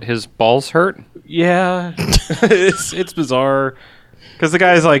her that his balls hurt. yeah, it's bizarre. Because the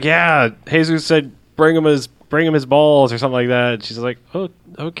guy's like, yeah, Jesus said, bring him his balls or something like that. And she's like, oh,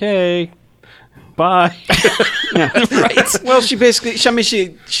 okay, bye. Right. Well, she basically,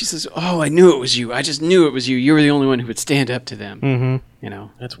 she says, "Oh, I knew it was you. I just knew it was you. You were the only one who would stand up to them." Mm-hmm.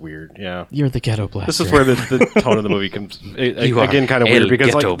 That's weird. Yeah. You're the ghetto blaster. This is where the tone of the movie comes You are again kind of El weird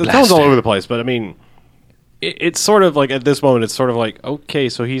because like Ghetto the tone's all Blaster. over the place. But I mean, it's sort of like at this moment, it's sort of like, okay,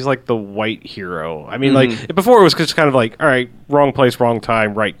 so he's like the white hero. I mean, like before it was just kind of like, all right, wrong place, wrong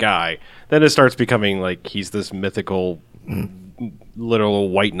time, right guy. Then it starts becoming like he's this mythical, literal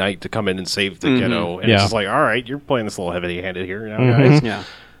white knight to come in and save the ghetto. And Yeah. it's just like, all right, you're playing this a little heavy-handed here, guys. Yeah.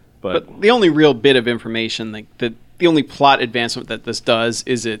 But But the only real bit of information, like the only plot advancement that this does,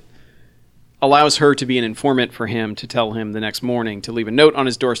 is it allows her to be an informant for him to tell him the next morning to leave a note on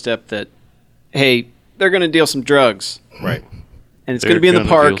his doorstep that, hey, they're going to deal some drugs. right. And it's They're going to be in the gonna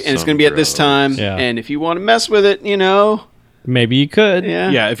park, deal and it's some going to be at this drugs. time. Yeah. And if you want to mess with it, Maybe you could. yeah.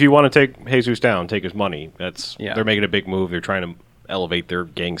 Yeah, if you want to take Jesus down, take his money. Yeah. They're making a big move. They're trying to elevate their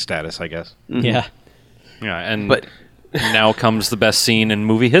gang status, I guess. Yeah. Yeah, and But- now comes the best scene in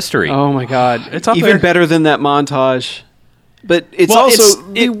movie history. Oh my God! It's up even there. better than that montage. But it's Well, also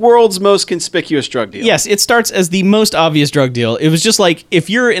the world's most conspicuous drug deal. Yes, it starts as the most obvious drug deal. It was just like if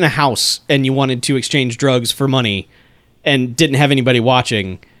you're in a house and you wanted to exchange drugs for money and didn't have anybody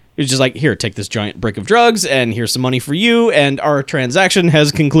watching, it was just like, here, take this giant brick of drugs and here's some money for you and our transaction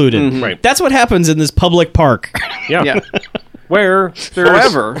has concluded. Right. That's what happens in this public park. Yeah. Yeah. where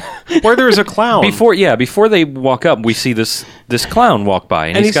there's a clown. Before they walk up, we see this clown walk by,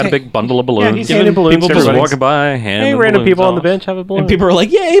 and he's got a big bundle of balloons. he's handing balloons People to just everybody. walking by, handing Hey, random balloons people on the off. bench have a balloon. And people are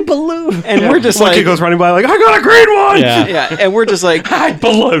like, "Yay, balloon!" And we're just One kid like, goes running by like, I got a green one! Yeah. yeah, and we're just like,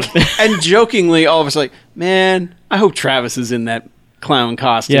 balloon. and jokingly, all of us like, man, I hope Travis is in that clown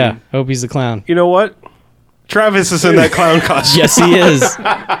costume. Yeah, hope he's the clown. You know what? Travis is in that clown costume. Yes, he is.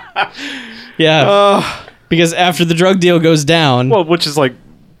 Yeah, because after the drug deal goes down, Well, which is like,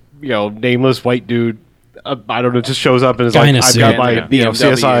 nameless white dude. I don't know, just shows up and is Guy like, in a I've suit. got my BMW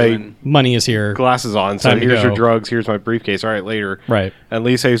CSI and- money is here. glasses on, so Time to here's your go. drugs, here's my briefcase. All right, later. Right. And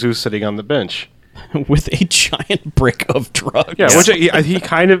Lee Jesus sitting on the bench. With a giant brick of drugs. Yeah, which he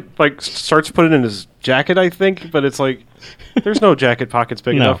kind of like starts putting in his jacket, I think, but it's like there's no jacket pockets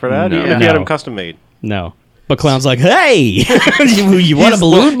big No. enough for that. No. Even if he had No. them custom made. No. But Clown's like, "Hey, you want a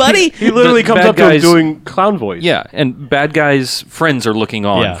balloon, buddy?" He literally The comes bad up to him guys- doing clown voice. Yeah, and bad guys' friends are looking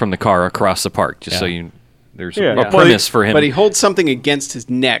on Yeah. from the car across the park, just so Yeah. there's Yeah. a Well, premise for him. But he holds something against his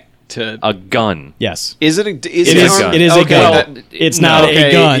neck to. a gun. Yes. Is it? It is. gun. It is a Okay, gun. that- It's no. not Okay,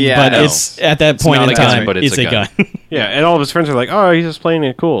 a gun, yeah, but no. it's at that point not in a gun, time. but It's a gun. Yeah, and all of his friends are like, "Oh, he's just playing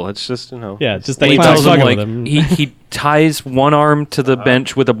it cool. It's just Yeah, just And that he clown's tells him fucking like with him. he ties one arm to the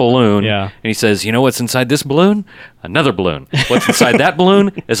bench with a balloon. Yeah. and he says, "You know what's inside this balloon? Another balloon. What's inside that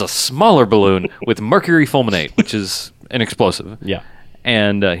balloon is a smaller balloon with mercury fulminate, which is an explosive." Yeah.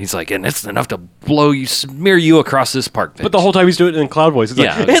 And he's like, "And it's enough to smear you across this park bench." But the whole time he's doing it in cloud voice. It's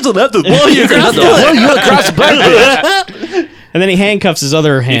Yeah. like, it's enough to blow you across across the bench. And then he handcuffs his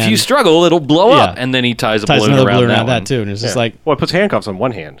other hand. If you struggle, it'll blow up. Yeah. And then he ties a ties balloon another around balloon that around one. that too, and it's just like, Well, it puts handcuffs on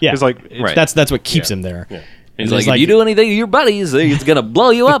one hand. Yeah. It's like, it's, Right. that's what keeps him there. He's And like, he's if you do anything to your buddies, it's gonna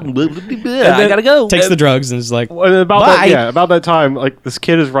blow you up. I gotta go. Takes the drugs and is like, And about Bye. about that time, like this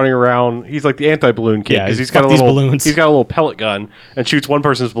kid is running around. He's like the anti-balloon kid Yeah, because he's got a fuck these little balloons. he's got a little pellet gun and shoots one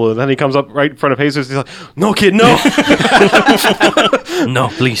person's balloon. Then he comes up right in front of Jesus. He's like, "No, kid, no!" No,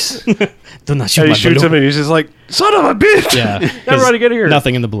 please. "Do not shoot and he my shoots him, balloon." and he's just like, "Son of a bitch!" Yeah, Everybody get here.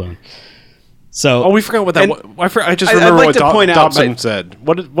 Nothing in the balloon. So Oh, we forgot what that. I just I'd remember like what to point out, Dobson but- said.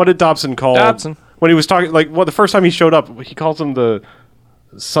 What did Dobson call Dobson. when he was talking? Like, the first time he showed up, he calls them the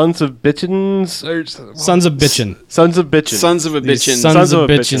sons of bitchins or sons of bitchin. sons of bitchin. Sons of a These bitchin'. sons of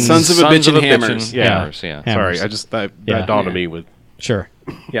bitchin. Sons of a bitchin' hammers. Yeah. Hammers, yeah. Sorry, Hammers. I just that Yeah. dawned on me with. Sure.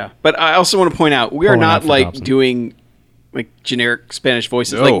 Yeah, but I also want to point out we are Pulling out not for like Dobson. doing like generic Spanish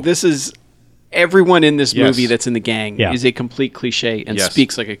voices. No. Like this is everyone in this Yes. movie that's in the gang Yeah. is a complete cliche and Yes.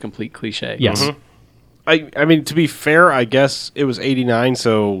 speaks like a complete cliche. Yes. I mean, to be fair, I guess it was '89,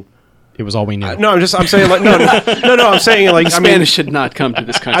 so It was all we knew. no. I'm saying like no. I'm saying like I mean, Spanish should not come to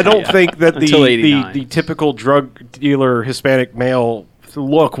this country. I don't yet. think that Until the 89. typical drug dealer Hispanic male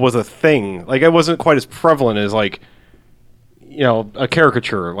look was a thing. Like it wasn't quite as prevalent as like a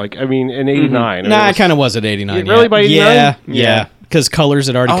caricature. Like I mean, in '89, Nah, it kind of was at 89. Yeah, really, by 89? Yeah, Yeah. yeah. Because Colors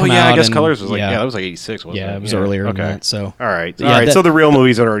had already Oh come out. yeah, I guess and- Colors was like that was like '86, wasn't it? Yeah, it was earlier Okay. than that. So All right, Yeah, that- So the real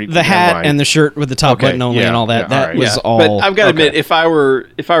movies had already the hat and the shirt with the top Okay, button only yeah, and all that. yeah, that all right. was Yeah. all. But I've got to okay. admit, if I were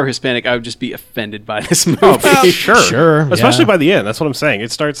Hispanic, I would just be offended by this movie. Sure, especially yeah. by the end. That's what I'm saying.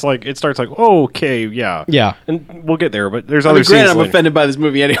 It starts like okay, yeah, Yeah. and we'll get there. But there's I other mean, granted, scenes. I'm later. offended by this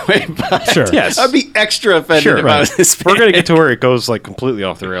movie anyway. But Sure. Yes. I'd be extra offended Sure, if I was right. Hispanic. We're gonna get to where it goes like completely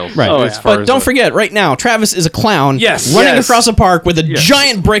off the rails. Right. Oh, as yeah. far But as don't the- forget, right now, Travis is a clown Yes. running Yes. across a park with a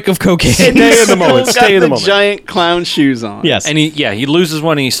giant brick of cocaine. Stay in the moment. Got Stay in the the moment. giant clown shoes on. Yes. And he loses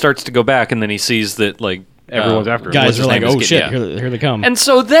one and he starts to go back and then he sees that like Everyone's after him. Guys what's are his like, name is oh get- shit, yeah. here they come. And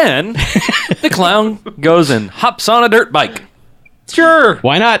so then the clown goes and hops on a dirt bike Sure.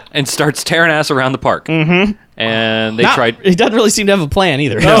 Why not? and starts tearing ass around the park. Mm-hmm. And they Not- tried. He doesn't really seem to have a plan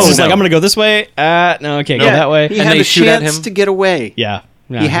either. No, It's just like, no. I'm going to go this way. No, okay, go Yeah, that way. He And had they the shoot at chance him. to get away. Yeah.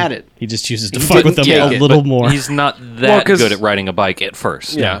 He had it. He just chooses to He fuck with them didn't a take it, little But more. He's not Well, that 'cause- good at riding a bike at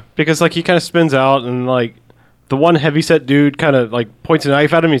first. Yeah, because like he kind of spins out and like the one heavyset dude kind of like points a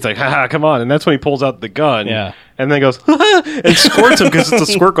knife at him. He's like, "Haha, come on!" And that's when he pulls out the gun. Yeah. and then goes and squirts him because it's a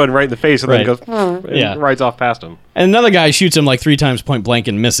squirt gun right in the face, and Right. then goes and Yeah. rides off past him. And another guy shoots him like 3 times point blank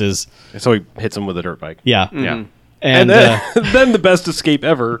and misses. And so he hits him with a dirt bike. Yeah. Yeah, And, then, then the best escape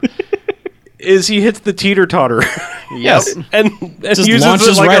ever is he hits the teeter totter. Yes. and just uses launches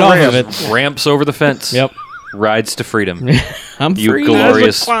it like right a off ramp. of it. Ramps over the fence. Yep. Rides to freedom. I'm You free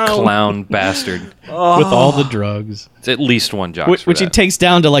glorious as a clown bastard. with all the drugs. It's at least one jock. Which he takes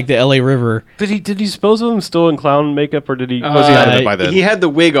down to like the LA River. Did he dispose of him still in clown makeup, or was he out of it by then? He had the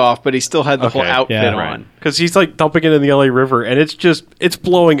wig off, but he still had the whole Okay. outfit Yeah. on. Because he's like dumping it in the LA River, and it's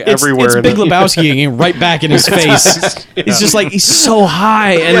blowing everywhere. It's in Big the- Lebowski right back in his face. He's just like he's so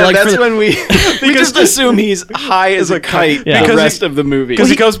high, and Yeah, like that's for the- when we just assume he's high as a kite Yeah. the Because rest of the movie. Because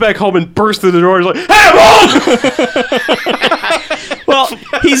he goes back home and bursts through the door. He's like, "Hey, Mom! well,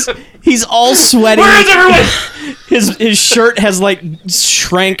 he's all sweaty. Where is everyone?" His shirt has like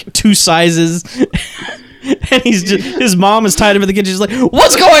shrank 2 sizes, and his mom is tied him in the kitchen. She's like,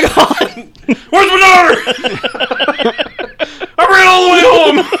 "What's going on?" Where's my daughter? I ran all the way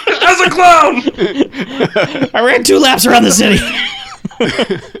home as a clown. I ran 2 laps around the city.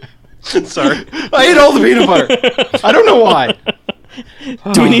 Sorry. I ate all the peanut butter. I don't know why.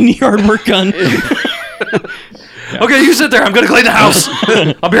 Do we need any yard work done? Okay, you sit there. I'm gonna clean the house.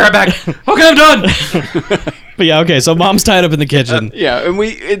 I'll be right back. Okay, I'm done. But yeah, okay. So mom's tied up in the kitchen. Yeah, and what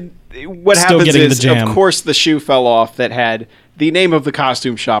Still happens getting is, the jam. of course, the shoe fell off that had the name of the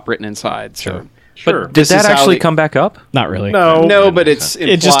costume shop written inside. So Sure. Did This that is how actually they- come back up? Not really. no, but it's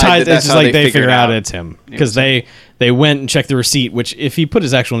It just implied ties. that It's that's just how like they figure out it it's him because they went and checked the receipt. Which, if he put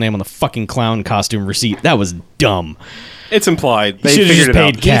his actual name on the fucking clown costume receipt, that was dumb. It's implied. They should've figured just it paid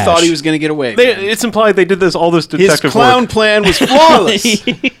out. He cash. thought he was going to get away. It's implied they did all this His detective clown work. plan was flawless. They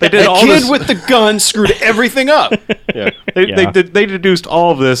did The all kid this. with the gun screwed everything up. Yeah. They deduced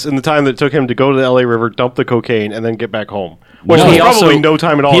all of this in the time that it took him to go to the LA River, dump the cocaine, and then get back home. Which No, was he probably also- no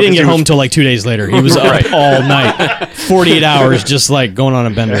time at all. He didn't 'cause get home was- till like 2 days later. He was up all night, 48 hours, just like going on a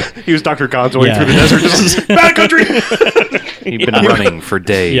bender. He was Dr. Gonzoing Yeah. through the desert. Just bad country. He'd been running for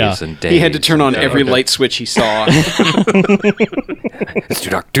days Yeah. and days. He had to turn on and every days. light switch he saw. It's too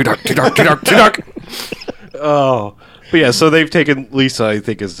dark. Too dark. Too dark. Too dark. Too dark. Oh. But yeah, so they've taken Lisa, I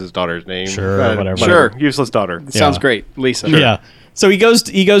think is his daughter's name. Sure, whatever. Sure. Useless daughter. Sounds Yeah. great, Lisa. Yeah. So he goes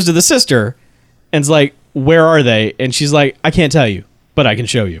to the sister, and's like, "Where are they?" And she's like, "I can't tell you, but I can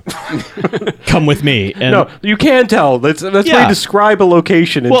show you. Come with me." And No, you can tell. That's where Yeah. you describe a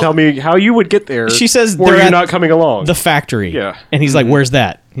location and Well, tell me how you would get there. she says or they're you're at not coming along. the factory. Yeah. And he's like, "Where's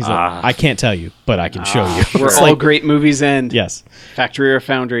that?" He's like, Ah. "I can't tell you, but I can show you." Where It's all like, great movies end. yes, Factory or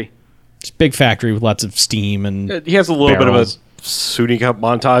foundry. it's a big factory with lots of steam and He has a little barrels. bit of a suiting up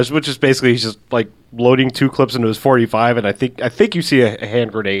montage, which is basically he's just like loading 2 clips into his 45, and I think you see a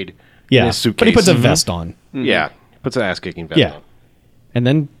hand grenade in yeah. his suitcase. But he puts a vest on, Yeah, puts an ass kicking vest Yeah. on. and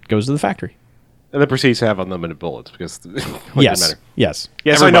then goes to the factory. And then proceeds to have unlimited bullets because it doesn't Yes, matter. yes,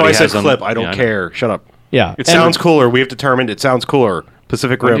 Yes, Everybody I know I said has them. clip. I don't Yeah, I know. care. Shut up. yeah. It And- sounds cooler. We have determined it sounds cooler.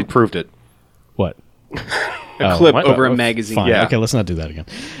 Pacific Rim proved it. what? A clip what? over a magazine. Fine. Yeah. Okay, let's not do that again.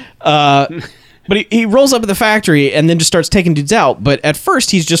 But he rolls up at the factory and then just starts taking dudes out. But at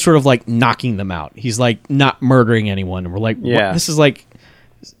first, he's just sort of like knocking them out. He's like not murdering anyone. And we're like, Yeah. what? This is like,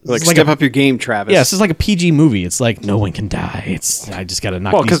 Like, like step a- up your game, Travis. yeah, this is like a PG movie. It's like no one can die. I just got to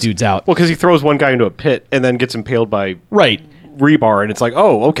knock these dudes out. Well, because he throws one guy into a pit and then gets impaled by Right. rebar, and it's like,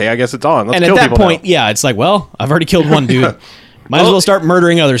 oh, okay, I guess it's on. Let's And kill at that people point, now. yeah, it's like, well, I've already killed one dude. Might as well start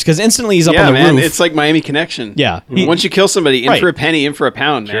murdering others because instantly he's up Yeah, on the man. roof. It's like Miami Connection. Yeah. Once you kill somebody, in Right. for a penny, in for a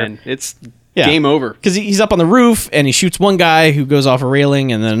pound, man. It's game over. Because he's up on the roof and he shoots one guy who goes off a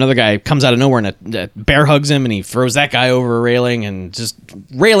railing, and then another guy comes out of nowhere and a bear hugs him, and he throws that guy over a railing, and just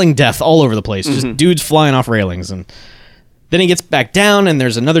railing death all over the place. Just dudes flying off railings. And then he gets back down, and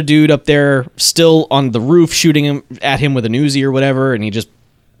there's another dude up there still on the roof shooting at him with an Uzi or whatever, and he just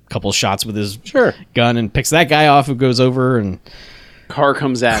couple shots with his gun and picks that guy off who goes over, and Car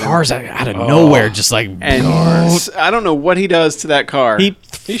comes at him. cars out of nowhere just like And I don't know what he does to that car. he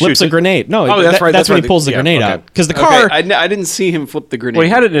shoots flips a it. grenade. No, Oh, that's right, That's that's when right. he pulls the Yeah, grenade okay. out because the Okay, car. I didn't see him flip the grenade. Well, he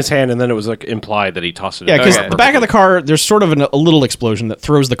had it in his hand, and then it was like implied that he tossed it. Yeah, because Okay. the back of the car, there's sort of a little explosion that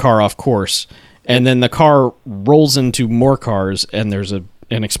throws the car off course, and then the car rolls into more cars, and there's an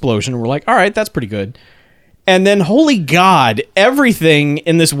explosion. We're like, all right, that's pretty good. And then, holy God, everything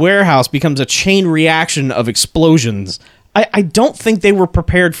in this warehouse becomes a chain reaction of explosions. I don't think they were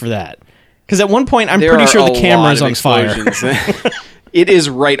prepared for that. Because at one point, I'm There pretty are sure a the camera's lot on of fire. explosions. It is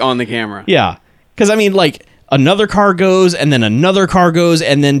right on the camera. Yeah. Because, I mean, like, another car goes, and then another car goes,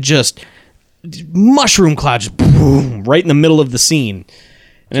 and then just mushroom cloud just boom, right in the middle of the scene.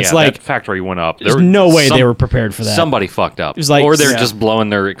 And it's Yeah, like, that factory went up. there's no way they were prepared for that. Somebody fucked up. was like- or they're Yeah. just blowing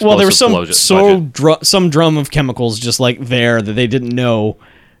their explosive well, there was budget. some drum of chemicals just like there that they didn't know.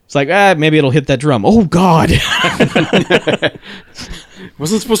 It's like, maybe it'll hit that drum. Oh, God.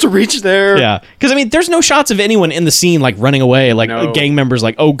 Wasn't supposed to reach there. Yeah, because I mean, there's no shots of anyone in the scene like running away, like No. gang members,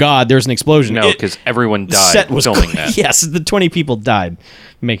 like, oh god, there's an explosion. No, because everyone died set was filming that. Yes, the 20 people died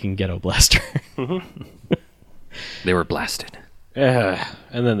making Ghetto Blaster. They were blasted. And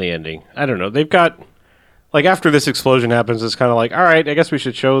then the ending. I don't know. They've got like after this explosion happens, it's kind of like, all right, I guess we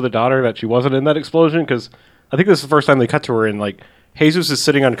should show the daughter that she wasn't in that explosion because I think this is the first time they cut to her and like Jesus is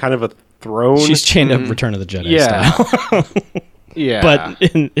sitting on kind of a throne. She's chained up Return of the Jedi yeah, style, yeah, but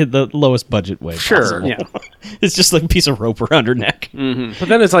in the lowest budget way Sure. possible. Yeah. It's just like a piece of rope around her neck. But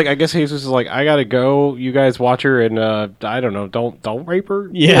then it's like I guess Jesus is like, I gotta go. You guys watch her and I don't know, don't rape her.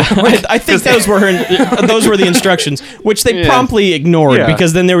 Yeah, I think those were the instructions, which they promptly ignored Yeah.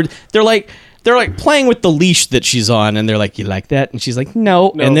 because then they're like playing with the leash that she's on, and they're like, "You like that?" And she's like,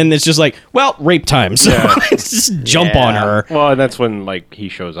 "No." And then it's just like, "Well, rape time." So Yeah. just jump on her. Well, and that's when like he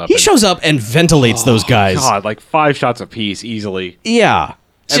shows up. He and- shows up and ventilates those guys. God, like 5 shots apiece easily. Yeah.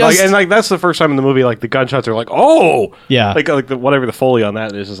 And like that's the first time in the movie like the gunshots are like, oh Yeah. like the whatever the Foley on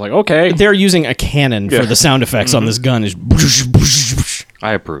that is just like, okay. They're using a cannon for the sound effects on this gun. Is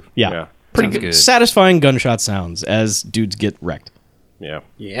I approve. yeah. Yeah. Pretty Sounds good. good. Satisfying gunshot sounds as dudes get wrecked. Yeah.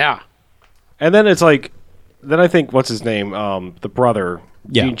 Yeah. And then it's like, then I think what's his name? The brother.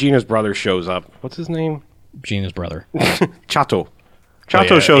 Yeah. Gina's brother shows up. What's his name? Gina's brother. Chato.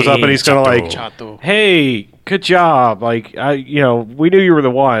 Chato shows up and he's kind of like, Chato. hey, good job. Like, we knew you were the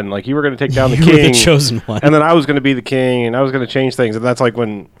one. Like, you were going to take down the You were king. the chosen one. And then I was going to be the king and I was going to change things. And that's like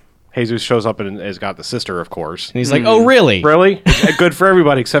when Jesus shows up and has got the sister, of course. And he's like, "Oh, really? Really? Good for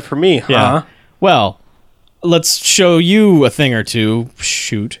everybody except for me, huh? Yeah. Well, let's show you a thing or two.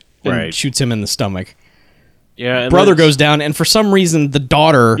 Shoot." And Right. shoots him in the stomach. Yeah. And Brother then- goes down, and for some reason, the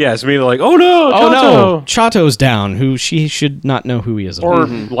daughter. Yeah, it's immediately like, oh no, Oh no, Chato. Chato's down. Who she should not know who he is. Or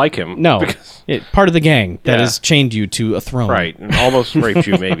like him. no, Because- part of the gang that Yeah. has chained you to a throne. right. And almost raped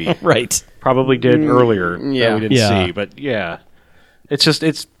you, maybe. Right. Probably did earlier that yeah. we didn't Yeah. see. But yeah. It's just,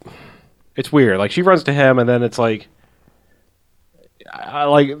 it's weird. Like, she runs to him, and then it's like,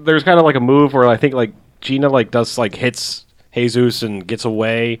 there's kind of like a move where I think, like, Gina, like, does, like, hits Jesus and gets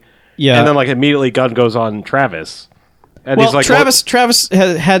away. Yeah. And then, like, immediately gun goes on Travis. And Well, he's like, Travis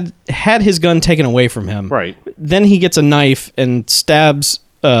had his gun taken away from him. Right. Then he gets a knife and stabs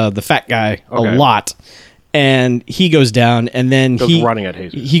the fat guy Okay. a lot, and he goes down. And then Goes running at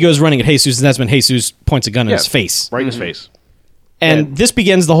Jesus. He goes running at Jesus, and that's when Jesus points a gun in his face. Right in his face. And this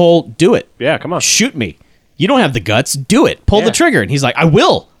begins the whole do it. Yeah, come on. Shoot me. You don't have the guts. Do it. Pull Yeah. the trigger. And he's like, I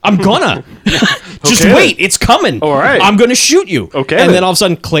will. I'm gonna. Just Okay. wait. It's coming. All right. I'm going to shoot you. Okay, And then. then all of a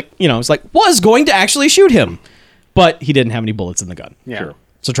sudden, click, it's like, was going to actually shoot him. But he didn't have any bullets in the gun. Yeah. Sure.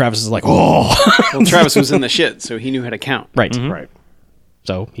 So Travis is like, oh. Well, Travis was in the shit, so he knew how to count. Right. Right.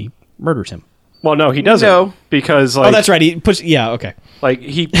 So he murders him. Well, no, he doesn't. No. Because, like, Oh, that's right. He puts, yeah, okay. like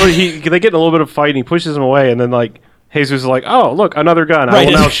they get in a little bit of a fight, and he pushes him away, and then, like, Jesus is like, oh, look, another gun. I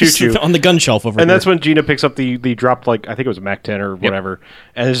will now shoot you. On the gun shelf over And here. that's when Gina picks up the dropped, like, I think it was a Mac 10 or whatever.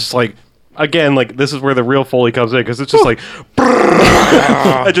 And it's just like, again, like, this is where the real Foley comes in, because it's just like,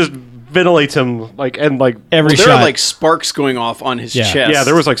 it just ventilates him, like, and, like, Every There shot. are like sparks going off on his Yeah. chest. yeah,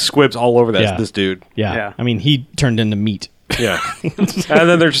 there was, like, squibs all over Yeah. this dude. yeah. Yeah. I mean, he turned into meat. Yeah. And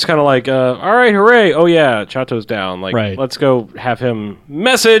then they're just kind of like, all right, hooray. Oh, yeah, Chato's down. Like, Right. let's go have him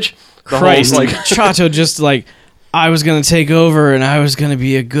message. The Christ. whole, Like, Chato just like, I was going to take over and I was going to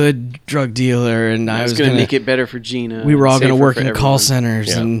be a good drug dealer and I was going going to make it better for Gina. we were all and going to safer work for in everyone. call centers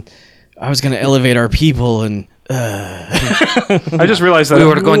Yeah. and I was going to elevate our people and I just realized that. We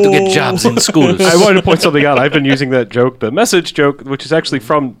were going to get jobs in schools. I wanted to point something out. I've been using that joke, the message joke, which is actually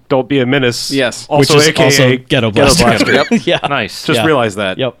from Don't Be a Menace. Yes. Also, which is AKA also Ghetto Blaster. Yep. yeah. Nice. Just Yeah. realized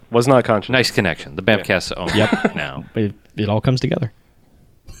that. Yep. Was not conscious. Nice connection. The Bamcast own Yep. now. It all comes together.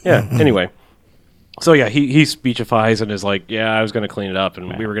 Yeah. Anyway. So, yeah, he speechifies and is like, yeah, I was going to clean it up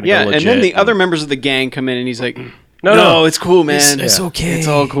and we were going to Yeah, go and legit. then the other members of the gang come in and he's like, No, no, it's cool, man. It's okay. It's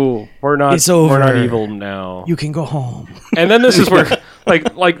all cool. We're not, It's over. We're not evil now. You can go home. And then this is where,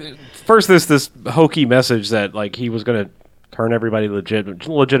 like first this hokey message that, like, he was going to turn everybody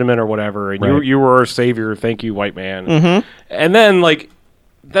legitimate or whatever, and Right. you were our savior, thank you, white man. Mm-hmm. And then,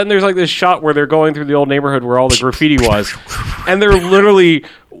 then there's, like, this shot where they're going through the old neighborhood where all the graffiti was, and they're literally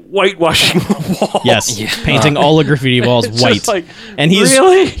whitewashing the wall. Yes, painting all the graffiti walls It's white, just like, and he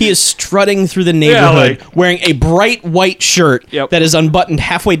really? is strutting through the neighborhood like- wearing a bright white shirt Yep. that is unbuttoned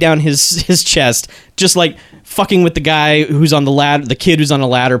halfway down his chest, just like fucking with the guy who's on the ladder, the kid who's on a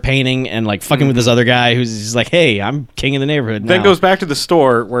ladder painting, and like fucking with this other guy who's just like, "Hey, I'm king of the neighborhood." Then now." goes back to the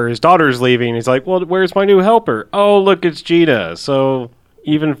store where his daughter's leaving. He's like, well, where's my new helper? Oh, look, it's Gina. So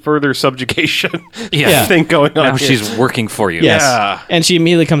even further subjugation Yeah. thing going on. Now here. she's working for you. Yes. Yeah. And she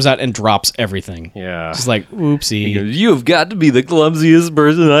immediately comes out and drops everything. Yeah. She's like, oopsie. You've got to be the clumsiest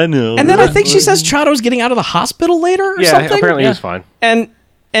person I know. And then I think she says Chado's getting out of the hospital later or Yeah, something. apparently he was fine. And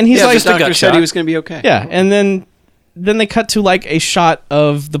he's Yeah, like, the doctor got said shot. he was going to be okay. yeah. And then they cut to like a shot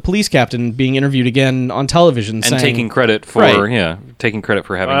of the police captain being interviewed again on television, and saying, taking credit for Right. taking credit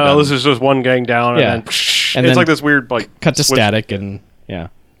for having Well, done. this is just one gang down, Yeah. and then And it's then like this weird like cut to switch. static, and yeah.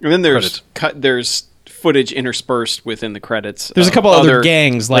 And then there's footage interspersed within the credits. There's a of couple other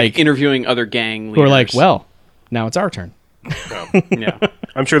gangs, like interviewing other gang leaders. who are like, well, now it's our turn. yeah.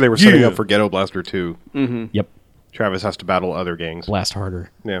 I'm sure they were setting up for Ghetto Blaster 2. Yep. Travis has to battle other gangs. Blast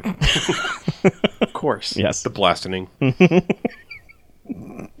harder. Yeah, Of course. Yes. the blastening.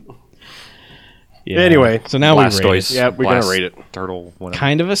 Yeah. Anyway. So now we rate Blastoise. it. Yeah, we're gonna rate it. Turtle. Whatever.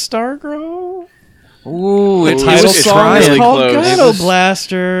 Kind of a Stargrove. Ooh, The it title was song is really called close. Ghetto It was-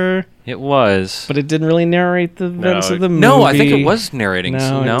 Blaster, It was. but it didn't really narrate the events of the movie. No, I think it was narrating.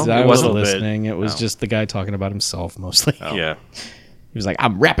 No, No, I it wasn't wasn't. listening. It was Oh. just the guy talking about himself mostly. Yeah, He was like,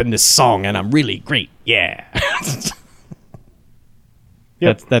 "I'm rapping this song and I'm really great." Yeah.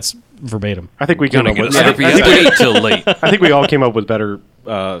 That's verbatim. I think we came Gonna up get with. us every I think other day till late. I think we all came up with better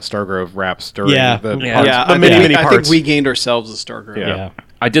Stargrove raps during Yeah. the Yeah. parts, Yeah, the I, mini think, mini I parts. think we gained ourselves a Stargrove. Yeah. Yeah.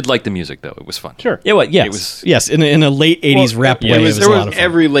 I did like the music though; it was fun. Sure. Yeah. Well, yes. It was- yes. In a late '80s rap way, There it was, was a lot of fun.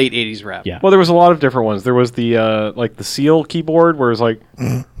 every late 80s rap. Yeah. Well, there was a lot of different ones. There was the like the seal keyboard where it was like,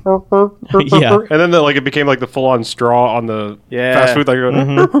 Yeah. and then it became like the full on straw on the Yeah. fast food. Like,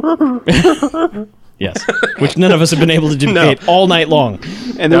 Yes. Which none of us have been able to debate all night long.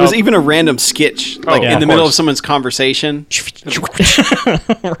 And there was even a random skitch like yeah, in the of middle of course. someone's conversation.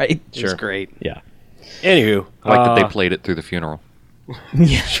 Right. It was great. Yeah. Anywho, I like that they played it through the funeral.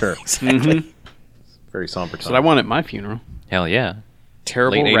 Yeah. Sure, Exactly. very somber time. But I want at my funeral. Hell yeah!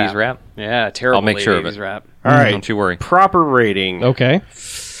 Terrible Late 80s rap? Yeah, terrible. I'll make late sure of 80s it. rap. All right, Don't you worry. proper rating. Okay.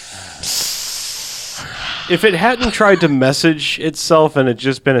 If it hadn't tried to message itself and it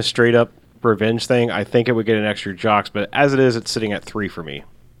just been a straight up revenge thing, I think it would get an extra jocks. But as it is, it's sitting at 3 for me.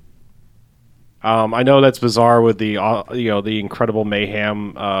 I know that's bizarre with the the incredible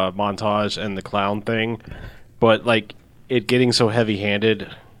mayhem montage and the clown thing, but like it getting so heavy handed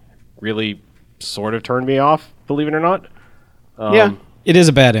really sort of turned me off. Believe it or not. Yeah. It is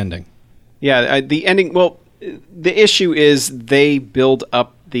a bad ending. Yeah, the ending. Well, the issue is they build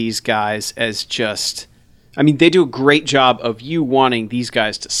up these guys as just. I mean, they do a great job of you wanting these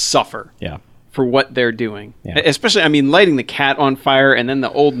guys to suffer Yeah. for what they're doing. Yeah. Especially, I mean, lighting the cat on fire and then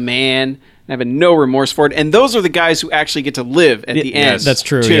the old man having no remorse for it. And those are the guys who actually get to live at the yes, end. that's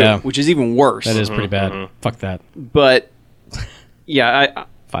true, too, yeah. which is even worse. That is pretty bad. Fuck that. But yeah,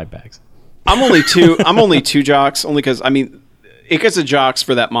 5 bags. I'm only two. I'm only 2 jocks, only because I mean, it gets a jocks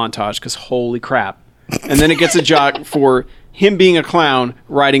for that montage because holy crap, and then it gets a jock for him being a clown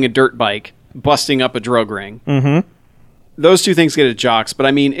riding a dirt bike, busting up a drug ring. Mm-hmm. Those 2 things get a jocks, but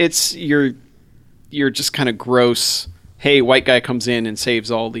I mean, it's you're just kind of gross. Hey, white guy comes in and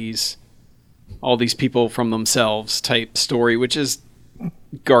saves all these people from themselves type story, which is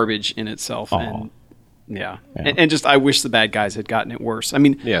garbage in itself. And yeah. And just I wish the bad guys had gotten it worse. I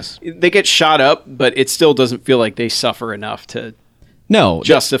mean, Yes. they get shot up, but it still doesn't feel like they suffer enough to No.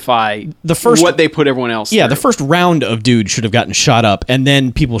 justify the first- what they put everyone else Yeah, through. the first round of dudes should have gotten shot up, and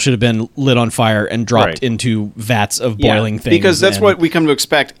then people should have been lit on fire and dropped Right. into vats of Yeah, boiling things. because that's and- what we come to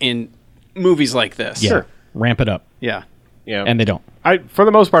expect in movies like this. Yeah, ramp it up, Yeah. Yeah, and they don't. For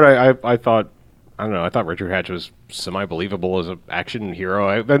the most part, I thought. I don't know. I thought Richard Hatch was semi-believable as an action hero.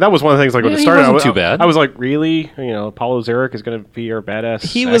 And that was one of the things. Like when Yeah, it he started, wasn't too bad. I was like, really? Apollo Zarek is going to be our badass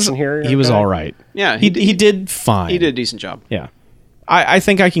He was action hero? he was guy? all right. Yeah, he did fine. He did a decent job. Yeah, I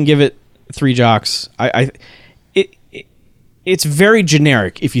think I can give it 3 jocks. It's very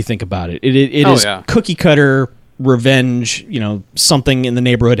generic if you think about it. It Oh, is yeah. cookie cutter revenge. Something in the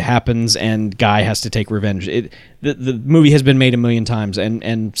neighborhood happens and guy has to take revenge. The movie has been made a million times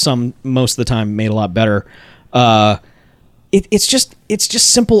and some most of the time made a lot better. It's just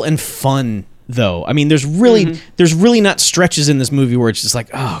simple and fun though. I mean, there's really not stretches in this movie where it's just like,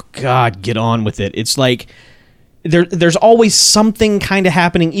 oh God, get on with it. It's like there's always something kind of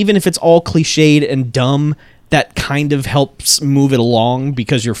happening, even if it's all cliched and dumb, that kind of helps move it along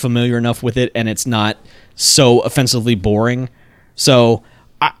because you're familiar enough with it and it's not so offensively boring. So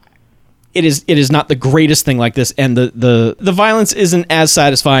it is not the greatest thing like this, and the violence isn't as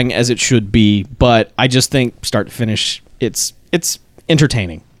satisfying as it should be, but I just think start to finish it's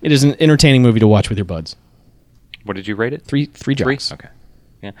entertaining. It is an entertaining movie to watch with your buds. What did you rate it? 3 jocks. Okay.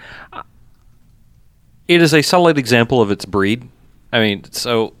 Yeah. It is a solid example of its breed. I mean,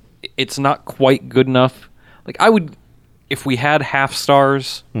 so it's not quite good enough. Like I would, if we had half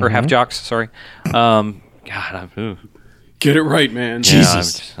stars or half jocks, sorry. God, Get it right, man.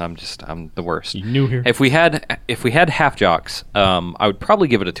 Jesus. I'm the worst. You new here. If we had half jocks, I would probably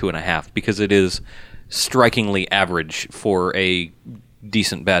give it a 2.5 because it is strikingly average for a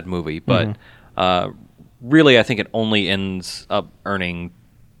decent bad movie. But really, I think it only ends up earning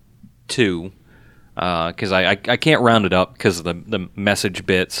 2 because I can't round it up because of the message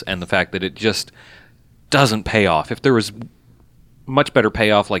bits and the fact that it just doesn't pay off. If there was much better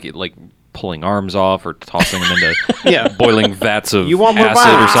payoff, like pulling arms off or tossing them into boiling vats of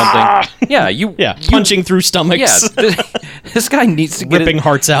acid or something. Yeah, punching through stomachs. Yeah, this guy needs to get Ripping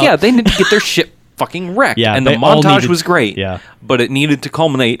hearts out. Yeah, they need to get their shit fucking wrecked. Yeah, and the they all montage needed- was great. yeah. But it needed to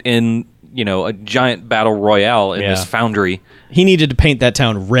culminate in, a giant battle royale in this foundry. He needed to paint that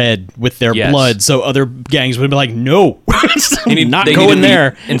town red with their Yes. blood so other gangs would be like, no, not They going needed to be-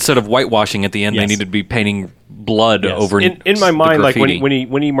 there. Instead of whitewashing at the end, Yes. they needed to be painting blood Yes. over In my the mind, like graffiti.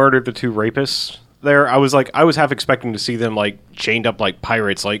 when he murdered the 2 rapists there, I was half expecting to see them like chained up like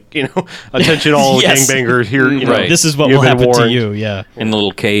pirates, like attention all Yes. gangbangers here. Right. This is what you've will been happen to warned. you. Yeah. in the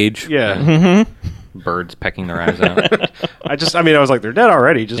little cage, Yeah, birds pecking their eyes out. I was like, they're dead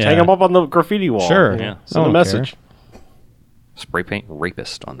already. Just hang Yeah. them up on the graffiti wall. Sure. Yeah. Send I a don't message. Spray paint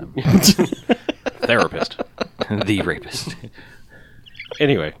rapist on them. Therapist. The rapist.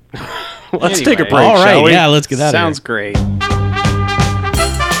 Anyway, let's take a Anyway. break. All right. shall we? Yeah, let's get that. Sounds great.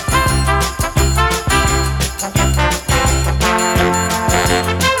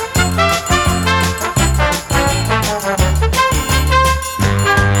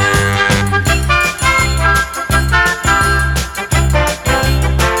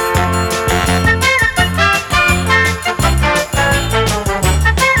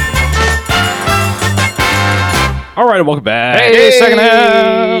 All right, and welcome back. Second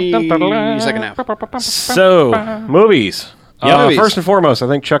Second half. So, movies. Movies. First and foremost, I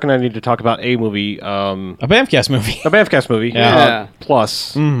think Chuck and I need to talk about a movie, a A Bamfcast movie. Bamfcast movie, Yeah.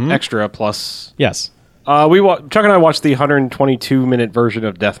 plus extra plus. Yes. Chuck and I watched the 122-minute version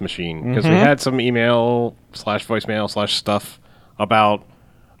of Death Machine because we had some email / voicemail / stuff about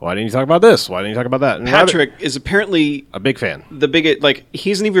why didn't you talk about this? Why didn't you talk about that? And Patrick is apparently a big fan. the biggest. Like,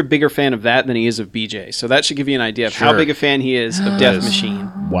 he's an even bigger fan of that than he is of BJ. So that should give you an idea of how Sure. big a fan he is of Death Machine.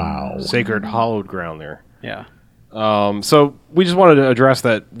 Wow. Sacred hallowed ground there. Yeah. So we just wanted to address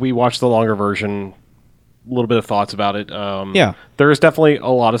that. We watched the longer version. A little bit of thoughts about it. Yeah. There is definitely a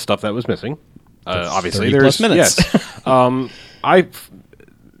lot of stuff that was missing. Obviously, 30 there's plus minutes. Yes.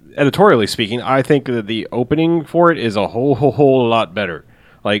 Editorially speaking, I think that the opening for it is a whole lot better.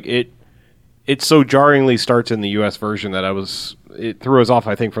 Like it so jarringly starts in the U.S. version that it threw us off.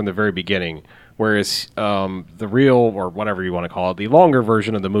 I think from the very beginning. Whereas the real or whatever you want to call it, the longer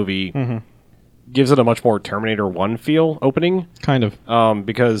version of the movie gives it a much more Terminator 1 feel opening. Kind of.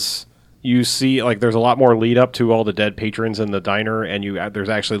 Because you see, like, there's a lot more lead up to all the dead patrons in the diner, and there's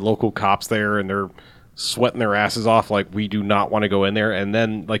actually local cops there, and they're sweating their asses off. Like, we do not want to go in there. And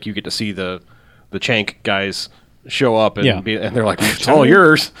then, like, you get to see the Chank guys show up, and and they're like, it's all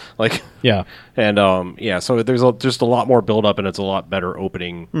yours. Like, Yeah. and so there's just a lot more build up, and it's a lot better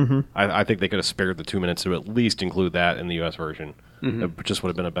opening. I think they could have spared the 2 minutes to at least include that in the U.S. version. It just would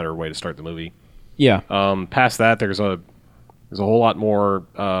have been a better way to start the movie. Yeah. Past that, there's a whole lot more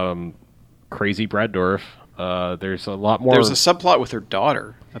crazy Brad Dourif. There's a lot more. There's a subplot with her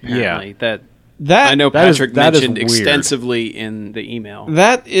daughter, apparently, that that I know that is- Patrick that is mentioned weird. extensively in the email.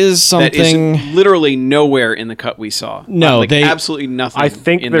 that is That is something. literally nowhere in the cut we saw. No, like they- absolutely nothing. I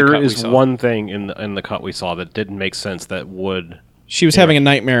think in the there cut we is saw. one thing in the cut we saw that didn't make sense. That would. She was having a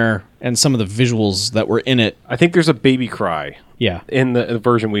nightmare, and some of the visuals that were in it. I think there's a baby cry Yeah. in the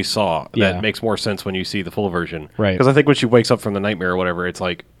version we saw Yeah. that makes more sense when you see the full version. Right. Because I think when she wakes up from the nightmare or whatever, it's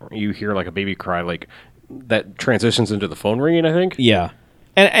like you hear like a baby cry, like that transitions into the phone ringing. I think. Yeah.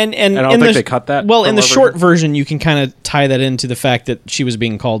 And I don't in think the- they cut that Well, from in the our short version, you can kind of tie that into the fact that she was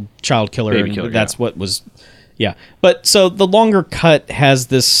being called child killer. Baby and killer, that's yeah. what was. Yeah. But so the longer cut has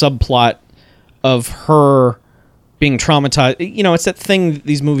this subplot of her being traumatized. You know, it's that thing that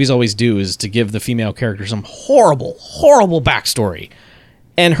these movies always do, is to give the female character some horrible, horrible backstory.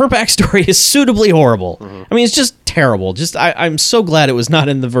 And her backstory is suitably horrible. I mean, it's just terrible. I'm so glad it was not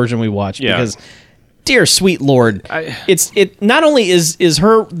in the version we watched, Yeah. because dear sweet Lord, it not only is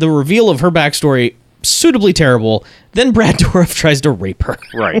the reveal of her backstory suitably terrible, then Brad Dourif tries to rape her.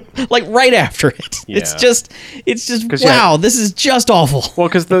 Right. Like right after it. Yeah. It's just 'Cause, wow, this is just awful. Well,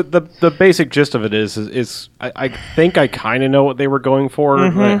 because the basic gist of it is I think I kind of know what they were going for.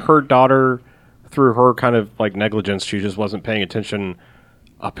 Her daughter through her kind of like negligence, she just wasn't paying attention.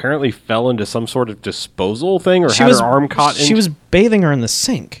 Apparently, fell into some sort of disposal thing, or had her arm caught. She was bathing her in the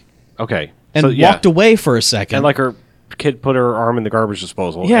sink okay, and walked away for a second. and like her kid put her arm in the garbage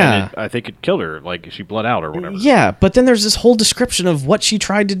disposal. Yeah. and I think it killed her. Like she bled out or whatever. Yeah, but then there's this whole description of what she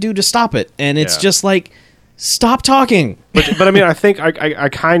tried to do to stop it, and it's Yeah. just like, stop talking. But I mean, I think I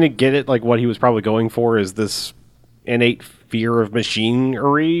kind of get it. Like what he was probably going for is this innate fear of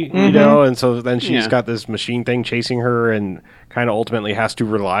machinery, you know, and so then she's Yeah. got this machine thing chasing her, and kind of ultimately has to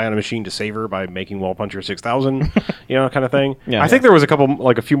rely on a machine to save her by making Wall Puncher 6000, you know, kind of thing. Yeah. I think there was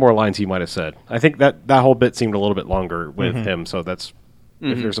a few more lines he might have said. I think that whole bit seemed a little bit longer with him, so that's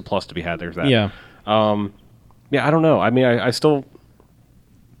if there's a plus to be had, there's that. Yeah. Yeah, I don't know. I mean, I still.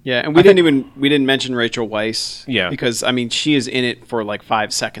 Yeah, and we didn't mention Rachel Weisz. Yeah. Because I mean, she is in it for like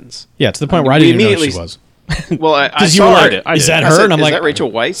 5 seconds. Yeah, to the point I where I mean, didn't we even know who she immediately- was. Well, I Because you saw were her. like, I is did. that I her? said, And I'm is like, that Rachel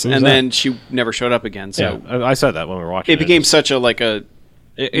Weisz? And that? then she never showed up again. So I said that when we were watching. it became such a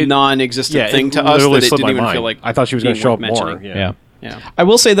non-existent thing it to us literally that it slipped didn't my even mind. feel like I thought she was going to being show up worth more. mentioning. Yeah. Yeah. I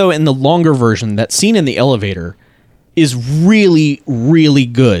will say though, in the longer version, that scene in the elevator is really, really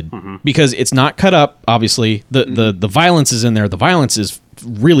good because it's not cut up. Obviously, the violence is in there. The violence is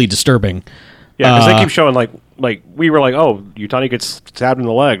really disturbing. Yeah, because they keep showing like we were like, oh, Yutani gets stabbed in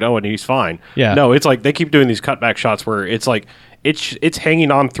the leg, and he's fine. Yeah. No, it's like they keep doing these cutback shots where it's like it's hanging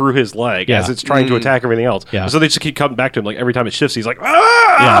on through his leg Yeah. as it's trying to attack everything else. Yeah. So they just keep coming back to him like every time it shifts, he's like,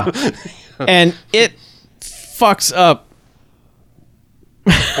 ah! Yeah. And it fucks up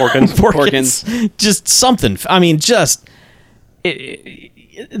Porkins. Porkins. Just something. I mean, just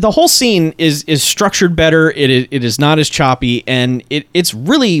the whole scene is structured better. It is not as choppy, and it's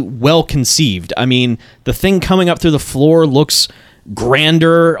really well conceived. I mean, the thing coming up through the floor looks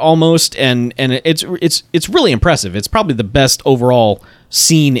grander almost, and it's really impressive. It's probably the best overall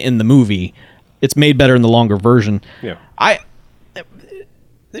scene in the movie. It's made better in the longer version. Yeah.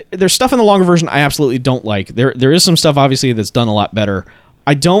 There's stuff in the longer version I absolutely don't like. There is some stuff obviously that's done a lot better.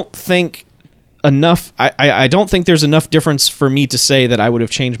 I don't think enough. I don't think there's enough difference for me to say that I would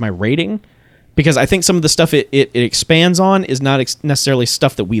have changed my rating, because I think some of the stuff it expands on is not necessarily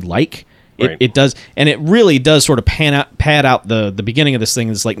stuff that we like. Right. It does, and it really does sort of pad out the beginning of this thing.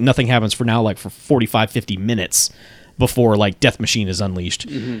 It's like nothing happens for 45-50 minutes before like Death Machine is unleashed.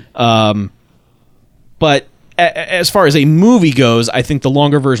 But as far as a movie goes, I think the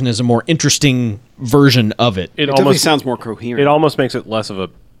longer version is a more interesting version of it. It definitely almost sounds more coherent. it almost makes it less of a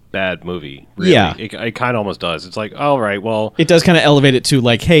bad movie. Really. Yeah. It kind of almost does. It's like, all right, well, It does kind of elevate it to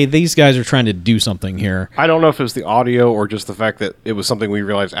like, hey, these guys are trying to do something here. I don't know if it was the audio or just the fact that it was something we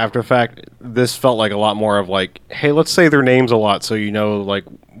realized after the fact. This felt like a lot more of like, hey, let's say their names a lot so you know, like,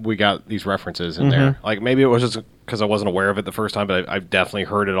 we got these references in there. Like, maybe it was just because I wasn't aware of it the first time, but I've definitely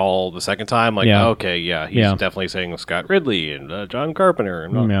heard it all the second time. Like, Yeah. okay, yeah, he's Yeah. definitely saying Scott Ridley and John Carpenter.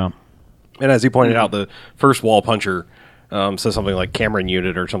 And, Yeah. and as he pointed out, the first Wall Puncher says something like Cameron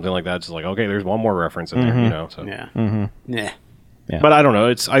Unit or something like that. It's like, okay, there's one more reference in there, you know. So. Yeah. Yeah. But I don't know.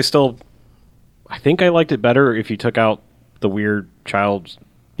 I think I liked it better if you took out the weird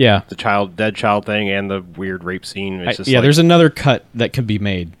Yeah. dead child thing and the weird rape scene. It's just Yeah, like, there's another cut that could be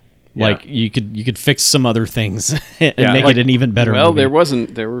made. Yeah. Like you could fix some other things and Yeah, make like- it an even better Well, movie.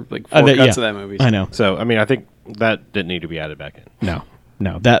 there were like 4 yeah. cuts of that movie. I know. So I mean, I think that didn't need to be added back in.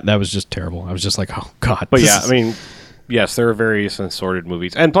 No, that was just terrible. I was just like, oh god. But this yeah, is- I mean, yes, there are various assorted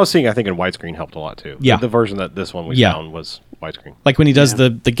movies, and plus seeing I think in widescreen helped a lot too. Yeah. the version that this one we Yeah. found was widescreen. like when he does the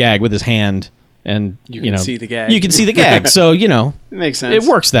gag with his hand, and You you can know, see the gag. You can see the gag, so you know It makes sense. it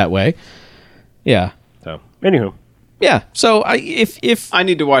works that way. Yeah, So anywho, yeah. So if I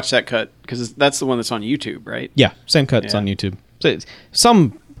need to watch that cut because that's the one that's on YouTube, right? yeah, same cuts Yeah. on YouTube. So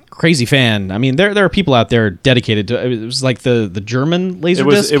some crazy fan. I mean, there are people out there dedicated to. It was like the German laser it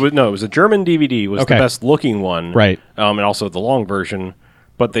was disc. it was a German DVD was Okay. the best looking one, Right. And also the long version.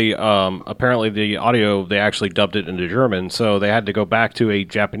 But they apparently the audio they actually dubbed it into German, so they had to go back to a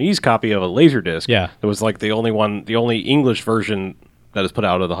Japanese copy of a Laserdisc. Yeah. It was like the only English version that is is put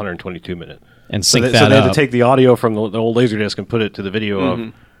out of the 122 minute. and So sync they, that so they had up. to take the audio from the old Laserdisc and put it to the video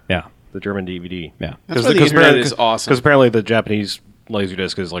of yeah, the German DVD. yeah. That's why the internet is awesome. Because apparently the Japanese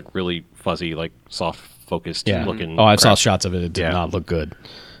Laserdisc is like really fuzzy, like soft focused Yeah. looking. Oh, I saw crap. shots of it. It did Yeah. not look good.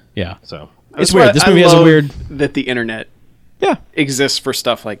 Yeah. So It's That's weird. why This I movie has a love weird. that the internet Yeah. exists for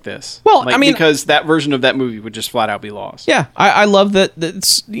stuff like this. Well, I mean- because that version of that movie would just flat out be lost. Yeah, I love that.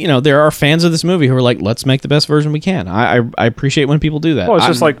 That's there are fans of this movie who are like, let's make the best version we can. I appreciate when people do that. well, it's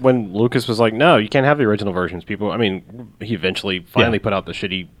just I'm- like when Lucas was like, "No, you can't have the original versions." People, I mean, he eventually finally put out the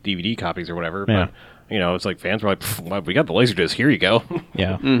shitty DVD copies or whatever. Yeah. But it's like fans were like, "Pff, well, "We got the Laserdisc. Here you go."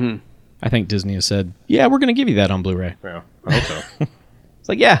 yeah. I think Disney has said, yeah, we're going to give you that on Blu-ray. Yeah, I hope so. It's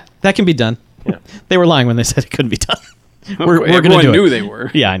like, yeah, that can be done. Yeah. They were lying when they said it couldn't be done. we're going to Everyone do knew it. they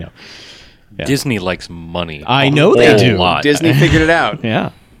were. Yeah, I know. Yeah. Disney likes money. I a know they whole do. lot. Disney figured it out.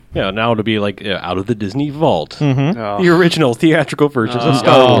 Yeah. Yeah, now to be like out of the Disney vault, Oh. the original theatrical versions of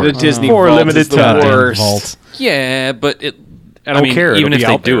Star Oh, Wars the Disney for vault limited is the time. worst. Vault. Yeah, but it. I don't care. Even It'll if be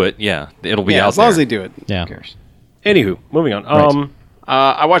they out do there. it, yeah, it'll be Yeah, out as long there. as they do it. Yeah. Who cares? Anywho, moving on. Right.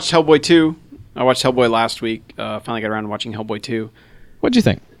 I watched Hellboy 2. I watched Hellboy last week. Finally got around to watching Hellboy 2. What'd you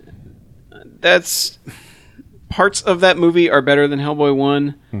think? That's parts of that movie are better than Hellboy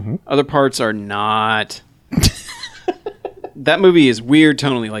 1. Other parts are not. That movie is weird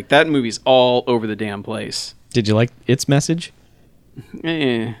tonally. Like, that movie's all over the damn place. Did you like its message?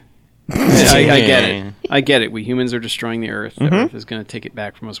 I get it. I get it. We humans are destroying the Earth. The Earth is going to take it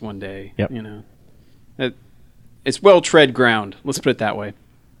back from us one day. Yep. You know, it's well tread ground. Let's put it that way.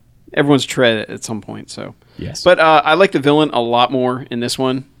 Everyone's tread at some point. So, Yes. but I like the villain a lot more in this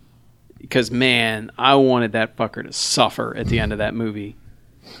one because man, I wanted that fucker to suffer at the end of that movie,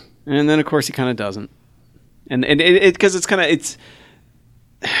 and then of course he kind of doesn't. And it because it's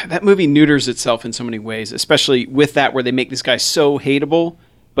that movie neuters itself in so many ways, especially with that where they make this guy so hateable,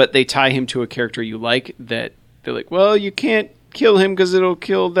 but they tie him to a character you like that they're like, well, you can't kill him because it'll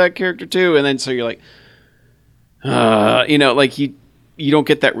kill that character too, and then so you're like, you know, like you don't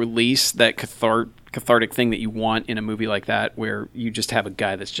get that release, that cathartic thing that you want in a movie like that, where you just have a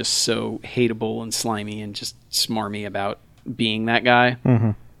guy that's just so hateable and slimy and just smarmy about being that guy